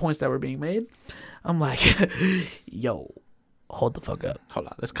 the points that were being made, I'm like, yo, hold the fuck up. Hold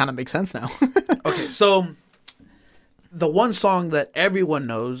on, this kind of makes sense now. Okay, so the one song that everyone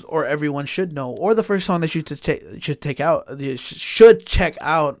knows, or everyone should know, or the first song that you should check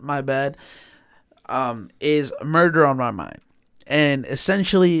out, my bad, is "Murder on My Mind." And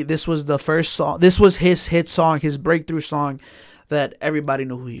essentially, this was the first song. This was his hit song, his breakthrough song, that everybody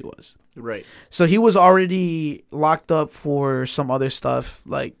knew who he was. Right. So he was already locked up for some other stuff,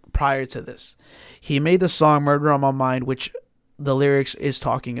 like prior to this. He made the song "Murder on My Mind," which the lyrics is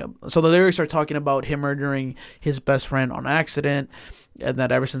talking about. So the lyrics are talking about him murdering his best friend on accident, and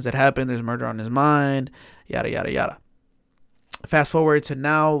that ever since it happened, there's murder on his mind, yada yada yada. Fast forward to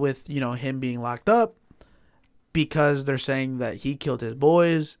now with him being locked up because they're saying that he killed his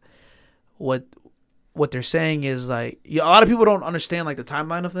boys. What they're saying is like, a lot of people don't understand like the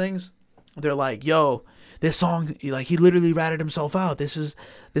timeline of things. They're like, yo, this song, like, he literally ratted himself out. This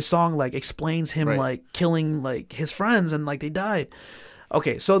song like explains him like killing like his friends and like they died.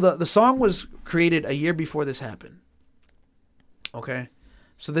 Okay, so the song was created a year before this happened. Okay,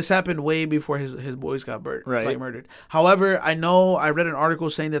 so this happened way before his boys got murdered. However, I read an article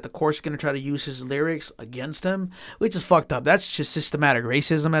saying that the court's gonna try to use his lyrics against him, which is fucked up. That's just systematic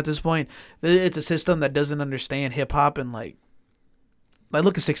racism at this point. It's a system that doesn't understand hip hop and like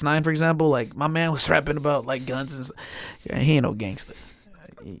look at 6ix9ine, for example. Like, my man was rapping about like guns and stuff. Yeah, he ain't no gangster.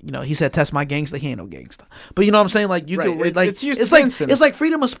 He said test my gangster. He ain't no gangster. But you know what I'm saying? Like, you could like it's like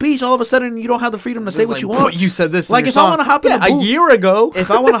freedom of speech. All of a sudden, you don't have the freedom to say what you want. But you said this. Like, if I want to hop in the booth a year ago,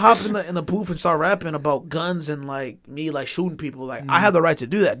 if I want to hop in the booth and start rapping about guns and like me like shooting people, like I have the right to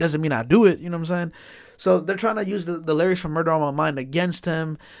do that. Doesn't mean I do it. You know what I'm saying? So they're trying to use the lyrics from "Murder on My Mind" against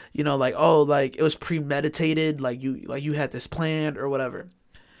him. Like, oh, like it was premeditated. Like you had this planned or whatever.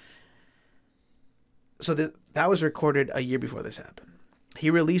 So that was recorded a year before this happened. He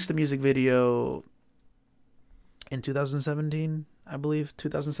released the music video in 2017, I believe,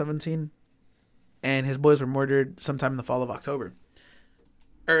 2017. And his boys were murdered sometime in the fall of October.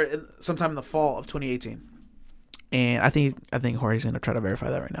 Or sometime in the fall of 2018. And I think Jorge's going to try to verify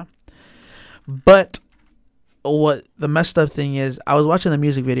that right now. But what the messed up thing is, I was watching the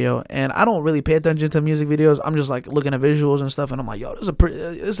music video, and I don't really pay attention to music videos. I'm just like looking at visuals and stuff, and I'm like, yo, this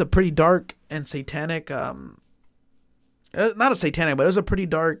is a pretty dark and satanic, not a satanic, but it was a pretty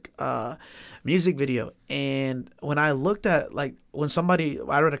dark music video. And when I looked at, like,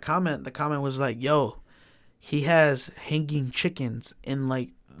 I read a comment, the comment was like, yo, he has hanging chickens in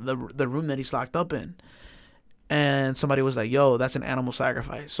like the room that he's locked up in. And somebody was like, yo, that's an animal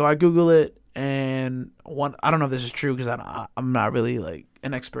sacrifice. So I Google it, and I don't know if this is true because I'm not really like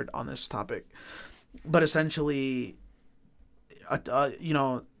an expert on this topic. But essentially,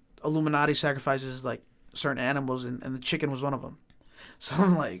 Illuminati sacrifices like certain animals, and the chicken was one of them. So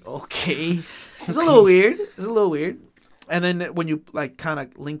I'm like, okay. It's a little weird. And then when you like kind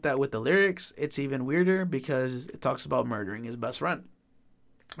of link that with the lyrics, it's even weirder because it talks about murdering his best friend.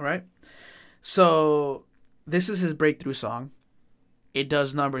 All right? So this is his breakthrough song. It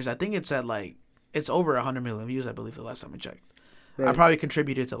does numbers. I think it's at like, it's over 100 million views, I believe, the last time I checked. Right. I probably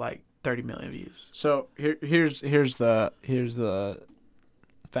contributed to like 30 million views. So here's the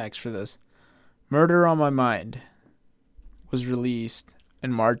facts for this. "Murder on My Mind" was released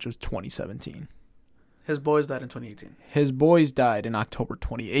in March of 2017. His boys died in 2018. His boys died in October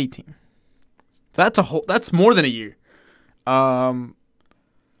 2018. So that's more than a year.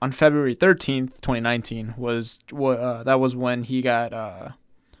 On February 13th, 2019 that was when he got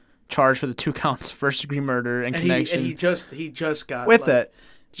charged for the 2 counts, first-degree murder and connection. He just got with that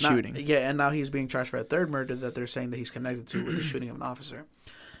shooting. And now he's being charged for a third murder that they're saying that he's connected to with the shooting of an officer.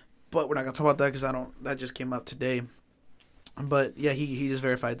 But we're not gonna talk about that because that just came out today. But yeah, he just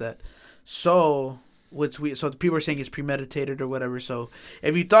verified that. So so people are saying it's premeditated or whatever. So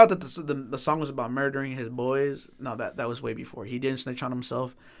if you thought that the song was about murdering his boys, no, that was way before. He didn't snitch on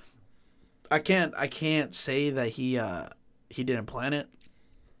himself. I can't say that he didn't plan it.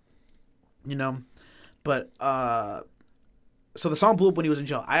 But so the song blew up when he was in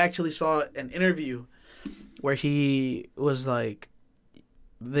jail. I actually saw an interview where he was like,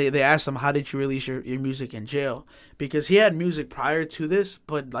 they asked him, how did you release your music in jail? Because he had music prior to this,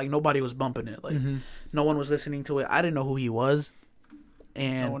 but like nobody was bumping it. Like no one was listening to it. I didn't know who he was.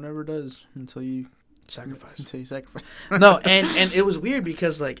 And no one ever does until you sacrifice. Until you sacrifice. No, and it was weird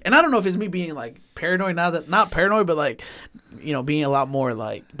because like, and I don't know if it's me being like paranoid now that not paranoid, but like, you know, being a lot more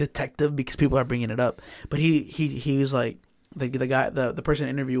like detective because people are bringing it up. But he was like the guy the person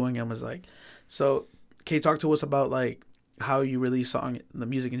interviewing him was like, so can you talk to us about like how you released the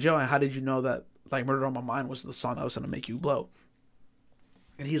music in jail and how did you know that like Murder on My Mind was the song that was gonna make you blow?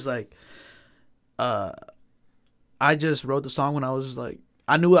 And he's like, I just wrote the song when I was like,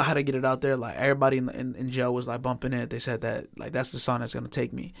 I knew how to get it out there. Like everybody in jail was like bumping it. They said that like that's the song that's gonna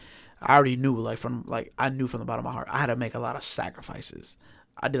take me. I already knew I knew from the bottom of my heart I had to make a lot of sacrifices.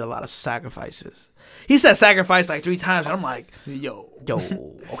 I did a lot of sacrifices. He said sacrifice like 3 times. And I'm like, yo,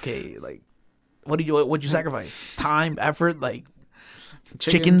 okay, like what'd you sacrifice? Time, effort, like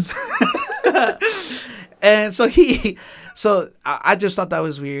chickens. And so I just thought that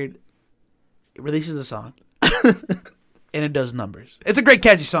was weird. It releases a song. And it does numbers. It's a great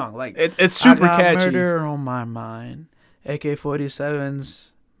catchy song. Like it's super catchy. Murder on my mind.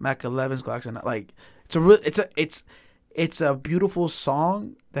 AK-47s, Mac 11s, Glocks, and like it's a beautiful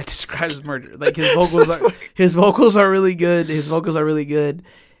song that describes murder. Like his vocals are really good.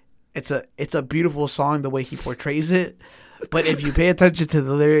 It's a beautiful song the way he portrays it. But if you pay attention to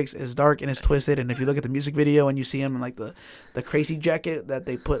the lyrics, it's dark and it's twisted. And if you look at the music video and you see him in like the crazy jacket that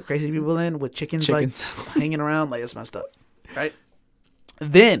they put crazy people in with chickens. Like hanging around, like it's messed up, right?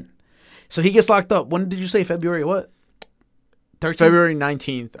 Then, so he gets locked up. When did you say February? What? 13th? February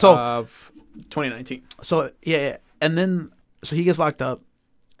 19th of 2019. So yeah, and then so he gets locked up,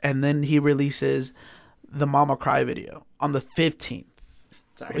 and then he releases the Mama Cry video on the 15th.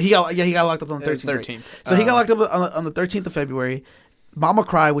 Sorry. He got locked up on the 13th. 13th. So he got locked up on the 13th of February. Mama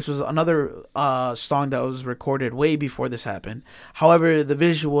Cry, which was another song that was recorded way before this happened. However, the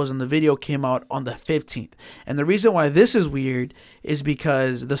visuals and the video came out on the 15th. And the reason why this is weird is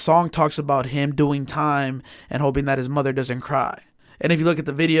because the song talks about him doing time and hoping that his mother doesn't cry. And if you look at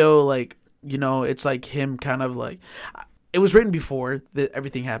the video, like, you know, it's like him kind of like... It was written before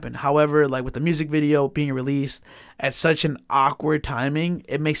everything happened. However, like with the music video being released at such an awkward timing,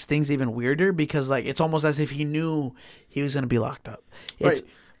 it makes things even weirder because like it's almost as if he knew he was going to be locked up. Right.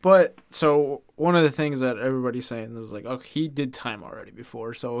 But so one of the things that everybody's saying is like, okay, he did time already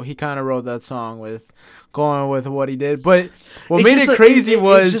before. So he kind of wrote that song with going with what he did. But what made it crazy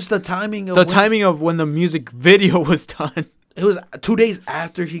was just the timing of when the music video was done. It was 2 days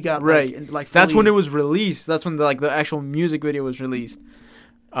after he got right. Like that's when it was released. That's when the actual music video was released.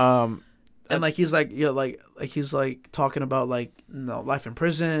 And like he's like he's like talking about like life in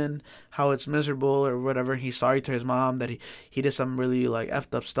prison, how it's miserable or whatever. He's sorry to his mom that he did some really like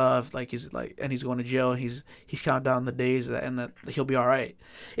effed up stuff. Like he's like and he's going to jail. He's counting down the days and that he'll be all right.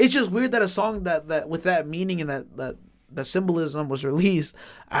 It's just weird that a song that with that meaning and that symbolism was released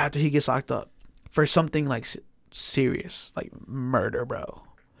after he gets locked up for something like serious, like murder, bro.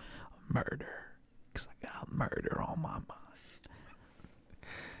 Murder. Because I got murder on my mind.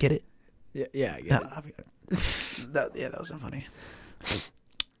 Get it? Yeah, I get it. That wasn't funny.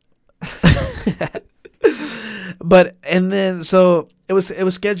 But, and then, so, it was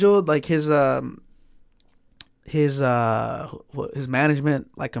scheduled, like, his management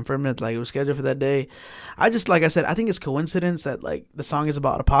like confirmed it, like it was scheduled for that day. Like I said, I think it's coincidence that like the song is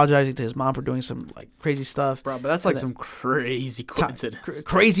about apologizing to his mom for doing some like crazy stuff, bro. But that's like some crazy coincidence,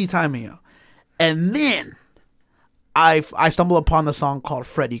 crazy timing, yo. And then I stumbled upon the song called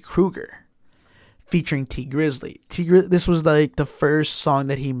Freddy Krueger, featuring T Grizzly. This was like the first song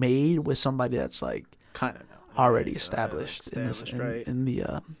that he made with somebody that's like kind of already established in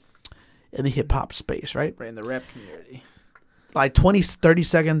the hip hop space, right? Right, in the rap community. Like 30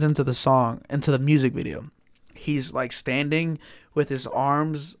 seconds into the song, into the music video, he's like standing with his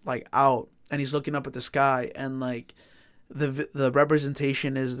arms like out and he's looking up at the sky, and like the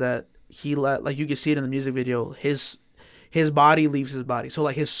representation is that he like you can see it in the music video, his body leaves his body. So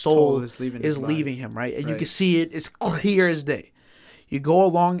like his soul is leaving him, right? And you can see it, it's clear as day. You go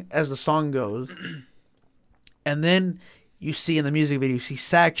along as the song goes, and then you see in the music video, you see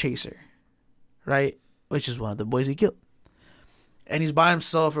Sack Chaser, right? Which is one of the boys he killed. And he's by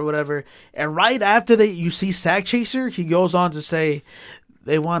himself or whatever. And right after you see Sack Chaser, he goes on to say,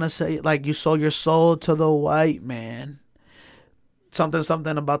 they want to say, like, you sold your soul to the white man.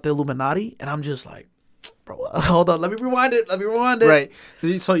 Something about the Illuminati. And I'm just like, bro, hold on. Let me rewind it. Right.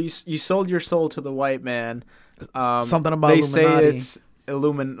 So you sold your soul to the white man. Something about they Illuminati. Say it's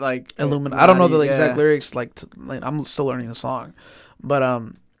Illuminati. I don't know the exact lyrics. Like I'm still learning the song. But,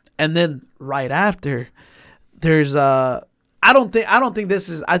 and then right after, there's I think this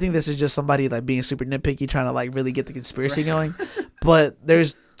is just somebody like being super nitpicky, trying to like really get the conspiracy going. But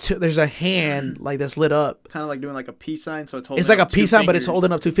there's there's a hand like that's lit up, kind of like doing like a peace sign. So it's holding. It's like a up two peace sign, but it's fingers.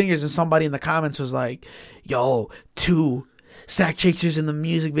 holding up 2 fingers. And somebody in the comments was like, "Yo, 2 stack chasers in the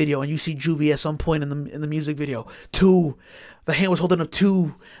music video," and you see Juvie at some point in the music video. 2, the hand was holding up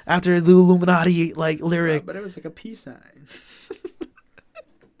 2 after the Illuminati like lyric. But it was like a peace sign.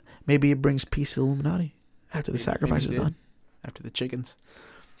 Maybe it brings peace to the Illuminati after the sacrifice is done. After the chickens.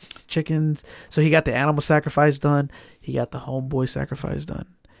 So he got the animal sacrifice done. He got the homeboy sacrifice done.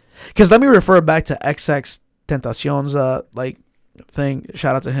 Because let me refer back to XX Tentacion's like thing.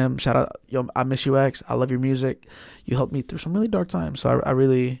 Shout out to him. Shout out, yo, I miss you, X. I love your music. You helped me through some really dark times. So I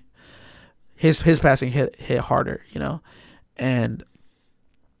really, his passing hit harder, you know. And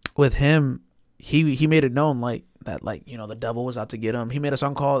with him, he made it known like that, like, you know, the devil was out to get him. He made a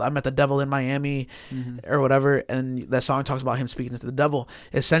song called "I Met the Devil in Miami" or whatever, and that song talks about him speaking to the devil.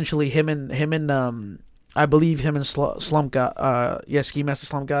 Essentially, him and I believe him and Slump God, Ski Master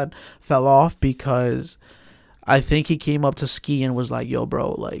Slump God fell off because I think he came up to Ski and was like, "Yo,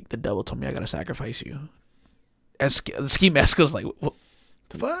 bro, like the devil told me I gotta sacrifice you." And Ski Master was like, "What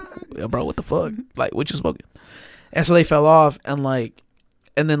the fuck, yo, bro? What the fuck? Like, what you smoking?" And so they fell off, and like.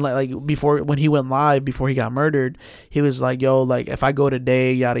 And then like before, when he went live before he got murdered, he was like, "Yo, like if I go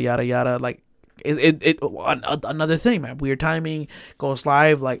today, yada yada yada." Like another thing, man. Weird timing. Goes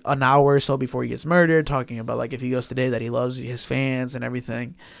live like an hour or so before he gets murdered, talking about like if he goes today that he loves his fans and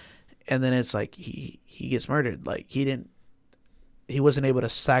everything. And then it's like he gets murdered. Like he wasn't able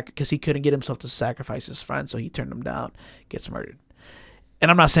to because he couldn't get himself to sacrifice his friend, so he turned him down. Gets murdered. And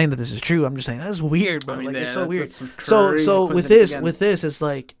I'm not saying that this is true. I'm just saying that's weird, bro. I mean, like, it's so weird. So with this, it's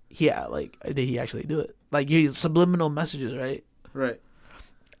like, yeah, like, did he actually do it? Like, he subliminal messages, right? Right.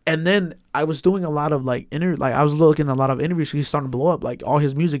 And then I was doing a lot of like I was looking at a lot of interviews. He's starting to blow up. Like all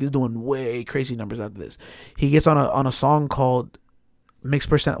his music is doing way crazy numbers after this. He gets on a song called Mixed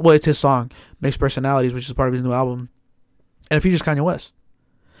Person. Well, it's his song Mixed Personalities, which is part of his new album, and it features Kanye West.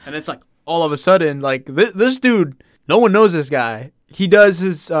 And it's like all of a sudden, like this dude, no one knows this guy. He does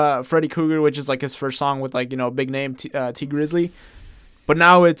his Freddy Krueger, which is like his first song with like, you know, big name T Grizzly, but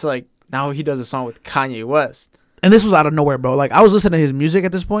now it's like he does a song with Kanye West, and this was out of nowhere, bro. Like I was listening to his music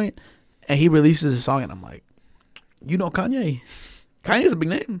at this point, and he releases a song, and I'm like, you know, Kanye's a big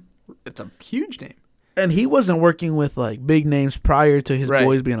name. It's a huge name, and he wasn't working with like big names prior to his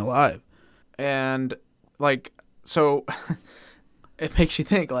boys being alive, and like so. It makes you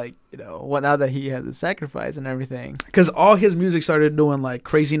think, like, you know, what now that he has a sacrifice and everything. Because all his music started doing, like,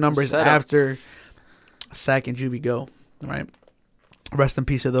 crazy numbers after Sack and Juvie go, right? Rest in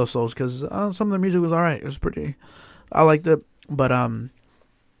peace to those souls, because some of the music was all right. It was pretty... I liked it. But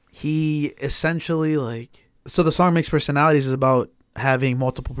he essentially, like... So the song Mixed Personalities is about having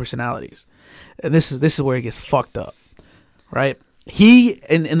multiple personalities. And this is where it gets fucked up, right? He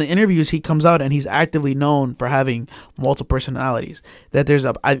in the interviews he comes out and he's actively known for having multiple personalities. That there's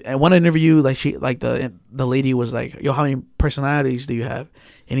I one interview like the lady was like, "Yo, how many personalities do you have?"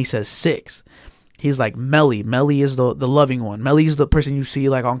 And he says 6. He's like Melly. Melly is the loving one. Melly's the person you see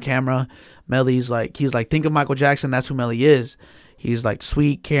like on camera. Melly's like he's like, think of Michael Jackson. That's who Melly is. He's like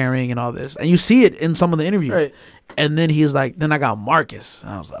sweet, caring, and all this. And you see it in some of the interviews. Right. And then he's like, then I got Marcus. And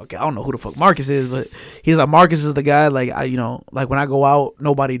I was like, okay, I don't know who the fuck Marcus is, but he's like, Marcus is the guy. Like you know, like when I go out,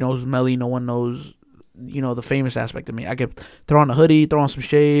 nobody knows Melly. No one knows, you know, the famous aspect of me. I could throw on a hoodie, throw on some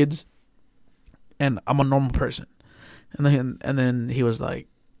shades, and I'm a normal person. And then he was like,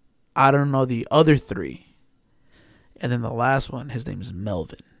 I don't know the other 3. And then the last one, his name is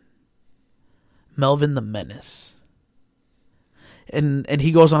Melvin. Melvin the Menace. And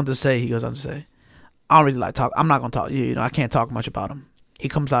he goes on to say, I don't really like talk. I'm not gonna talk. You know, I can't talk much about him. He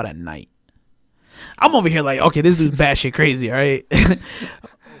comes out at night. I'm over here like, okay, this dude's batshit crazy. All right.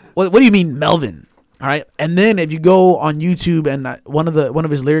 What do you mean, Melvin? All right. And then if you go on YouTube and one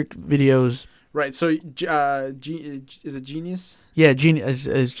of his lyric videos. Right. So, is it Genius? Yeah, Genius.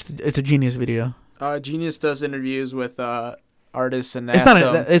 It's a Genius video. Genius does interviews with artists and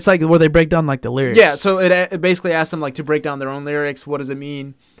it's like where they break down like the lyrics. Yeah, so it basically asks them like to break down their own lyrics. What does it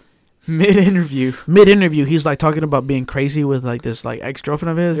mean? Mid interview, he's like talking about being crazy with like this like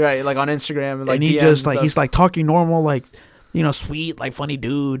ex-girlfriend of his. Right, like on Instagram and like and he DMs just like and he's like talking normal, like, you know, sweet, like funny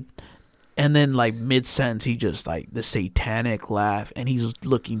dude. And then like mid sentence he just like the satanic laugh and he's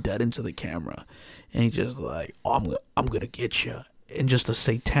looking dead into the camera. And he's just like, oh, I'm gonna get you. And just a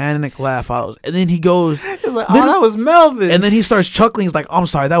satanic laugh out. And then he goes, he's like, oh, that was Melvin. And then he starts chuckling. He's like, oh, I'm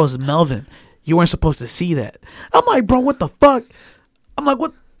sorry, that was Melvin. You weren't supposed to see that. I'm like, bro, what the fuck? I'm like,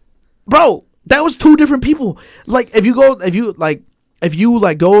 what? Bro, that was 2 different people. Like, if you go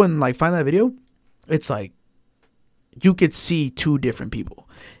and like find that video, it's like you could see 2 different people.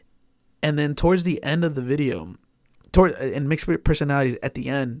 And then towards the end of the video, in Mixed Personalities at the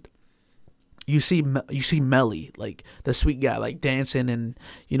end, you see Melly, like the sweet guy, like dancing and,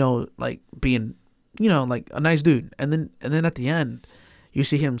 you know, like being, you know, like a nice dude. And then at the end, you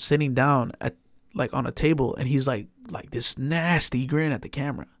see him sitting down at like on a table, and he's like this nasty grin at the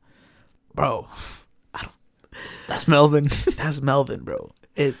camera, bro. That's Melvin. That's Melvin, bro.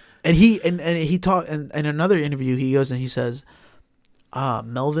 And he talked in another interview. He goes and he says,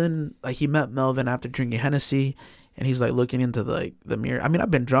 Melvin, like he met Melvin after drinking Hennessy, and he's like looking into the mirror. I mean,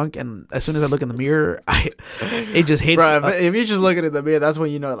 I've been drunk, and as soon as I look in the mirrr, it just hits. Bro, if you're just looking at the mirror, that's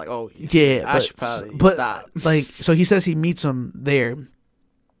when you know, like, oh yeah, I should probably stop. Like, so he says he meets him there, and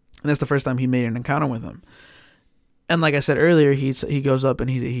that's the first time he made an encounter with him. And like I said earlier, he goes up and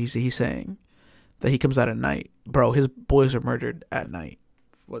he's saying that he comes out at night, bro. His boys are murdered at night.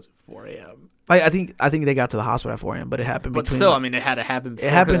 Was it 4 a.m.? Like I think they got to the hospital at 4 a.m., but it happened. But still, I mean, it had to happen. It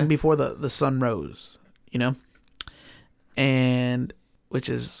happened before the sun rose, you know, and which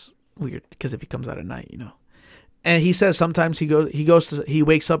is weird because if he comes out at night, you know. And he says sometimes he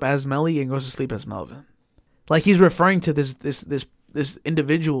wakes up as Melly and goes to sleep as Melvin, like he's referring to this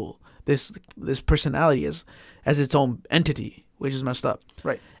individual, this personality as its own entity, which is messed up.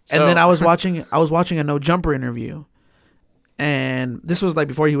 Right. And then I was watching a No Jumper interview, and this was like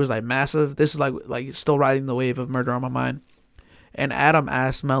before he was like massive. This is like still riding the wave of Murder on My Mind. And Adam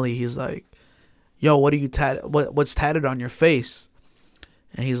asked Melly, he's like, "Yo, what are you what's tatted on your face?"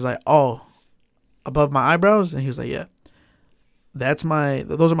 And he's like, "Oh, above my eyebrows." And he was like, "Yeah, those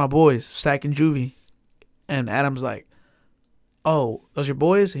are my boys, Stack and Juvie." And Adam's like, "Oh, those your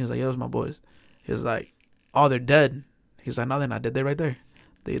boys?" And he was like, "Yeah, those are my boys." He was like, "Oh, they're dead." He's like, "No, they're not dead. They're right there.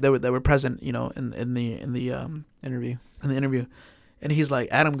 They were present, you know, in the interview." In the interview. And he's like,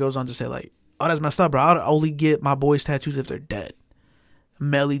 Adam goes on to say like, "Oh, that's messed up, bro. I'd only get my boys tattoos if they're dead."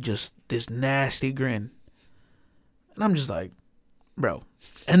 Melly just this nasty grin. And I'm just like, bro.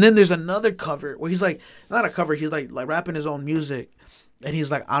 And then there's another cover where he's like, not a cover, he's like rapping his own music. And he's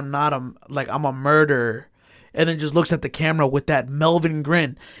like, I'm a murderer. And then just looks at the camera with that Melvin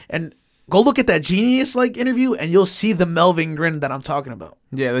grin. And go look at that Genius like interview, and you'll see the Melvin grin that I'm talking about.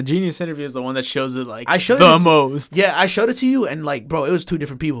 Yeah, the Genius interview is the one that shows it like I showed the it most. Yeah, I showed it to you, and like, bro, it was two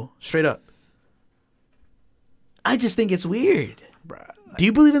different people, straight up. I just think it's weird, bro. Do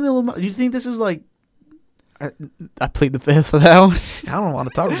you believe in the? Do you think this is like? I plead the fifth for that one. I don't want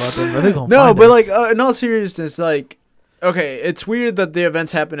to talk about that, but they're gonna no, find but us. like in all seriousness, like, okay, it's weird that the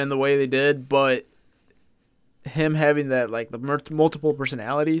events happen in the way they did, but him having that like the multiple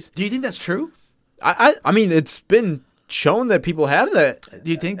personalities. Do you think that's true? I mean, it's been shown that people have that.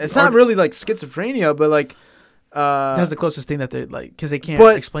 Do you think it's not really like schizophrenia, but like that's the closest thing that they like because they can't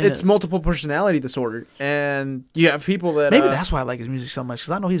explain it's it. multiple personality disorder, and you have people that maybe that's why I like his music so much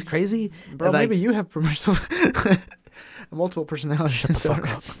because I know he's crazy. Bro, like, maybe you have multiple personality Shut the disorder.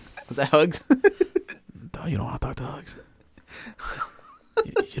 fuck up. Was that Hugs? No, you don't want to talk to Hugs.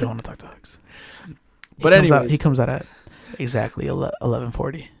 you don't want to talk to Hugs. But anyway, he comes out at exactly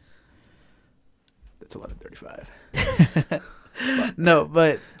 11:40. That's 11:35. No,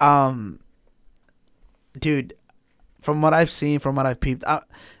 but dude, from what I've seen, from what I've peeped, I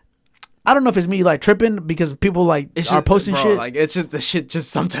don't know if it's me like tripping because people like are posting shit. Like it's just the shit.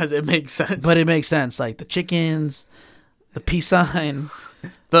 Just sometimes it makes sense, but it makes sense. Like the chickens, the peace sign,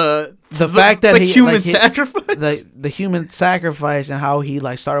 the fact that the human sacrifice, the human sacrifice, and how he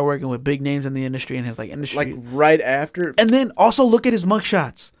like started working with big names in the industry and his like industry like right after. And then also look at his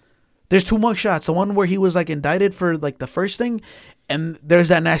mugshots. There's two mugshots. The one where he was like indicted for like the first thing, and there's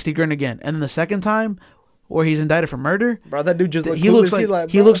that nasty grin again. And then the second time, where he's indicted for murder, bro, that dude just he looks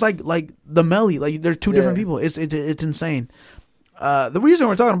like the Melly. Like they're two different people. It's insane. The reason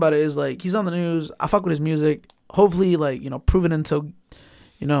we're talking about it is like he's on the news. I fuck with his music. Hopefully, like, you know, proven until,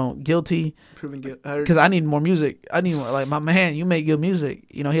 you know, guilty. Proven guilty. Because I need more music. I need more, like, my man. You make good music.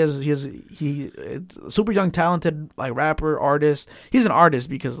 You know, he's super young, talented, like rapper, artist. He's an artist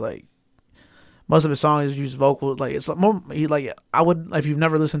because like most of his songs use vocals. Like it's more. He like I would if you've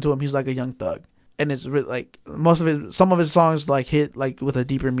never listened to him. He's like a Young Thug, and it's like some of his songs like hit like with a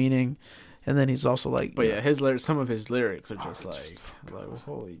deeper meaning, and then he's also like. But yeah, some of his lyrics are just like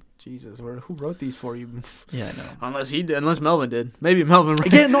holy Jesus, who wrote these for you? Yeah, I know. Unless Melvin did. Maybe Melvin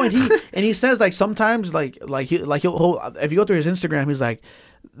wrote. Yeah, no, and he says like sometimes he'll if you go through his Instagram, he's like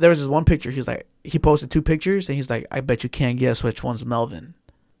there was this one picture. He's like he posted two pictures, and he's like, I bet you can't guess which one's Melvin,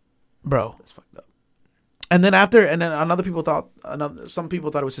 bro. That's fucked up. And then some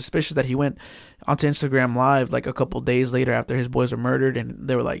people thought it was suspicious that he went onto Instagram Live like a couple days later after his boys were murdered, and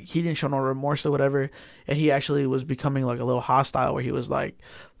they were like he didn't show no remorse or whatever, and he actually was becoming like a little hostile where he was like,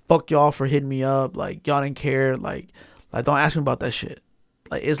 fuck y'all for hitting me up. Like, y'all didn't care. Like don't ask me about that shit.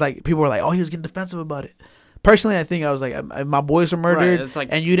 Like, it's like people were like, oh, he was getting defensive about it. Personally, I think I was like, my boys were murdered, right, it's like,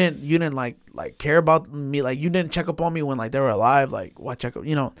 and you didn't like care about me. Like, you didn't check up on me when like they were alive. Like, what check up?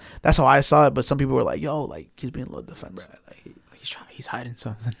 You know, that's how I saw it. But some people were like, yo, like he's being a little defensive. Right, like he's hiding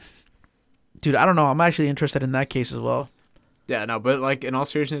something. Dude, I don't know. I'm actually interested in that case as well. Yeah, no, but like in all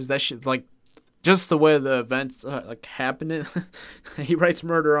seriousness, that shit, like, just the way the events like happened, he writes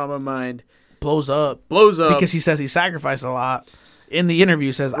murder on my mind. Blows up because he says he sacrificed a lot. In the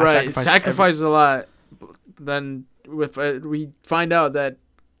interview, says I sacrificed a lot. Then we find out that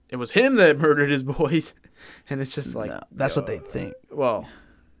it was him that murdered his boys, and it's just like, no, that's what they think. Well,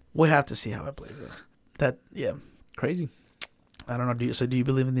 we'll have to see how it plays out. That crazy. I don't know. Do you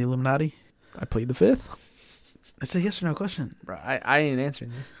believe in the Illuminati? I plead the fifth. It's a yes or no question. Bro, I ain't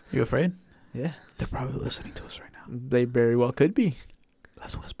answering this. You afraid? Yeah. They're probably listening to us right now. They very well could be.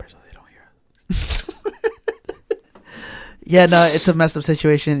 Let's whisper so they don't hear us. Yeah, no, it's a messed up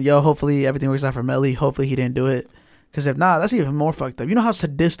situation. Yo, hopefully everything works out for Melly. Hopefully he didn't do it. Because if not, that's even more fucked up. You know how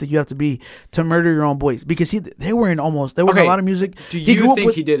sadistic you have to be to murder your own boys? Because they were in a lot of music. Do you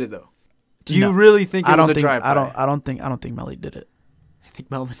think he did it though? Do you really think it was a drive-by? I don't think Melly did it. I think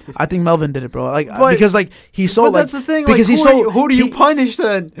Melvin did it. I think Melvin did it, bro. Like, because like he's so, but like, that's the thing. Because like, who do you punish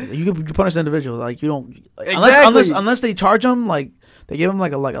then? You can punish the individual. Like, you don't, like, exactly. unless they charge him, like they give him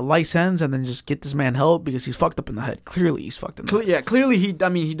like a license and then just get this man help because he's fucked up in the head. Clearly he's fucked in the head. Yeah, clearly he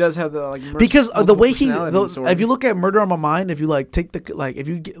does have the like because the way if you look at Murder on My Mind, if you like take the like if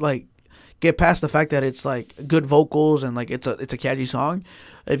you get past the fact that it's like good vocals and like it's a catchy song,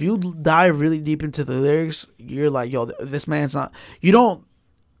 if you dive really deep into the lyrics, you're like, yo, this man's not. You don't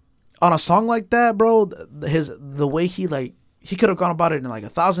on a song like that, bro. The way he could have gone about it in like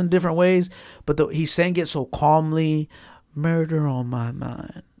 1,000 different ways, but he sang it so calmly. Murder on my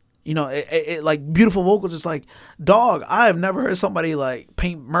mind. You know, it like beautiful vocals. It's like, dog, I have never heard somebody like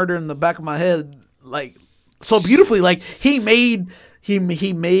paint murder in the back of my head like so beautifully. Like he made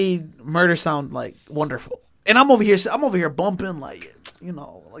murder sound like wonderful. And I'm over here bumping like, you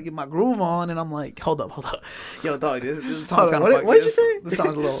know, like get my groove on, and I'm like, hold up, yo, dog, this sounds kind of what did you say? This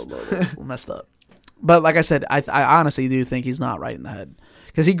sounds a little messed up. But like I said, I honestly do think he's not right in the head.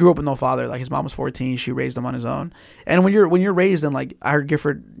 Because he grew up with no father. Like, his mom was 14. She raised him on his own. And when you're raised in, like, I heard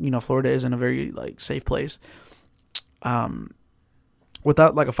Gifford, you know, Florida isn't a very, like, safe place.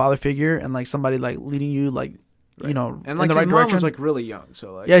 Without, like, a father figure and, like, somebody, like, leading you, like, right. You know, and, like, in the right mom direction. Was, like, really young.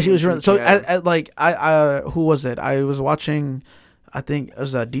 So, like, yeah, she was really. So, who was it? I was watching, I think it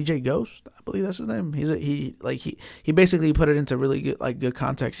was DJ Ghost. I believe that's his name. He basically put it into really good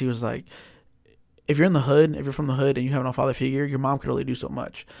context. He was like, if you're from the hood and you have no father figure, your mom could only do so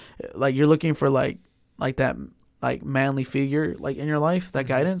much. Like, you're looking for like that like manly figure like in your life, that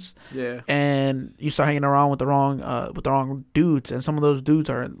guidance. Yeah. And you start hanging around with the wrong dudes, and some of those dudes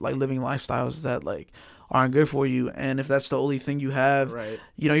are like living lifestyles that like aren't good for you. And if that's the only thing you have, right.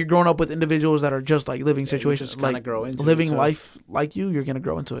 You know, you're growing up with individuals that are just like living situations, like grow into living life like you're gonna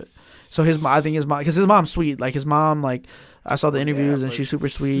grow into it. So I think his mom, because his mom's sweet. Like, his mom, like, I saw the interviews and she's super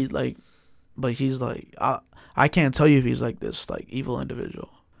sweet. Like. But he's like, I can't tell you if he's like this like evil individual.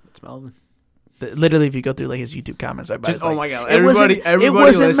 It's Melvin. Literally, if you go through like his YouTube comments, oh my god, everybody it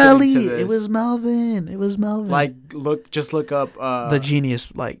wasn't Melly. It was Melvin. Like, look up the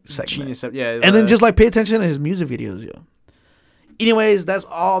Genius like segment. Genius, yeah. And then just like pay attention to his music videos, yo. Anyways, that's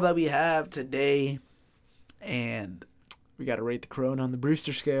all that we have today, and we gotta rate the Corona on the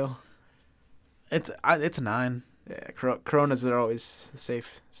Brewster scale. It's a 9. Yeah, Coronas are always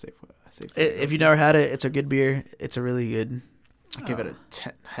safe. If you never had it, it's a good beer. It's a really good. I give it a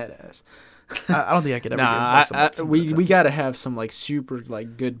 10 head ass. I don't think I could ever. We gotta have some like super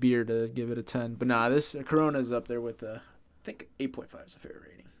like good beer to give it a 10. But this Corona is up there with I think 8.5 is a fair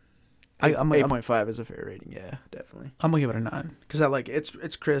rating. 8.5 is a fair rating. Yeah, definitely. I'm gonna give it a 9 because I like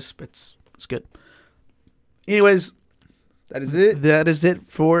it's crisp. It's good. Anyways, that is it. That is it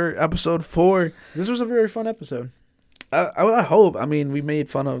for episode 4. This was a very fun episode. I hope. I mean, we made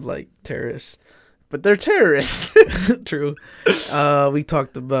fun of like terrorists, but they're terrorists. True. We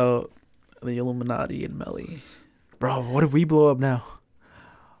talked about the Illuminati and Melly. Bro, what if we blow up now?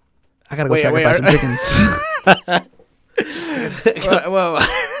 I gotta go sacrifice some chickens. well,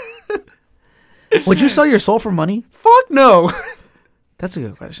 would you sell your soul for money? Fuck no. That's a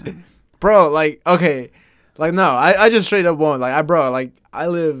good question, bro. Like, okay, like no, I just straight up won't. Like, I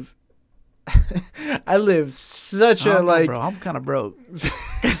live. I live such a like. Bro, I'm kind of broke.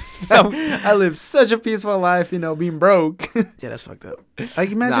 I live such a peaceful life, you know, being broke. Yeah, that's fucked up. Like,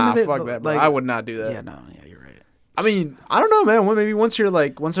 imagine if fuck that, bro. like, I would not do that. Yeah, no, yeah, you're right. I mean, I don't know, man. Well, maybe once they're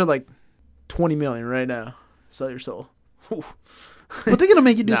like 20 million right now, sell your soul. But they're gonna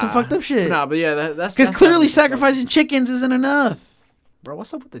make you do some fucked up shit. Nah, but yeah, that's because clearly sacrificing chickens isn't enough. Bro,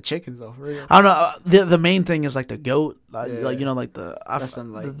 what's up with the chickens though? For real? I don't know. The main thing is like the goat, like you know, like the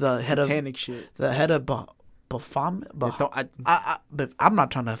head of satanic shit. The head of Baphomet. But I'm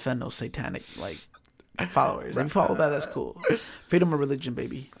not trying to offend those satanic like followers. If you follow that, that's cool. Freedom of religion,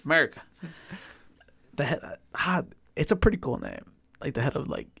 baby. America. The head. It's a pretty cool name. Like the head of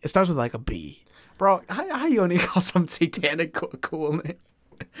like it starts with like a B. Bro, how you only call some satanic cool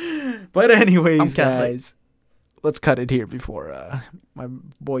name? But anyways, guys. Let's cut it here before my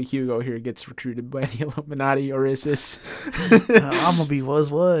boy Hugo here gets recruited by the Illuminati or ISIS. I'm going to be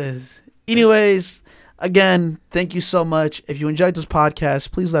was. Anyways, again, thank you so much. If you enjoyed this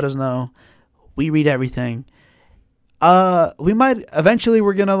podcast, please let us know. We read everything. We're going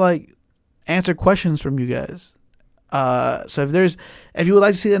to like answer questions from you guys. So if you would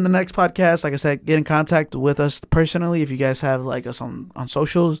like to see it in the next podcast, like I said, get in contact with us personally. If you guys have like us on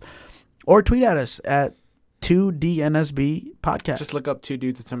socials, or tweet at us at 2DNSB podcast. Just look up Two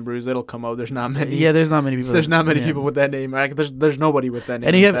Dudes and Some Brews. It'll come up. There's not many. Yeah, there's not many people. There's not many people with that name. Right? There's nobody with that name.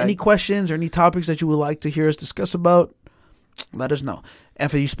 And if you have any questions or any topics that you would like to hear us discuss about, let us know. And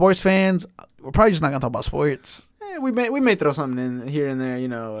for you sports fans, we're probably just not gonna talk about sports. We may throw something in here and there, you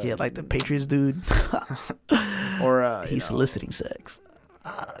know. Yeah, like the Patriots dude. Or he's soliciting sex.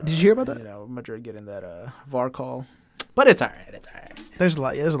 Did you hear about that? You know, Madrid getting that VAR call. But it's all right. There's a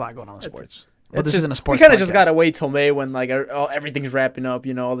lot going on in sports. But this isn't a sports. We kind of just gotta wait till May when like everything's wrapping up.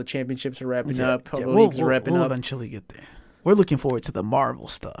 You know, all the championships are wrapping up. All the leagues are wrapping up. We'll eventually get there. We're looking forward to the Marvel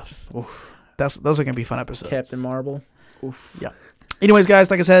stuff. Oof. Those are gonna be fun episodes. Captain Marvel. Oof. Yeah. Anyways,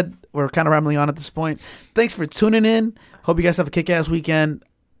 guys, like I said, we're kind of rambling on at this point. Thanks for tuning in. Hope you guys have a kick-ass weekend.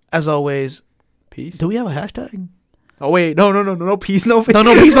 As always, peace. Do we have a hashtag? Oh wait, no, peace, no.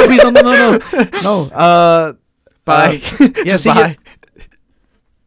 No, peace, no. No. Bye. Yeah, see bye.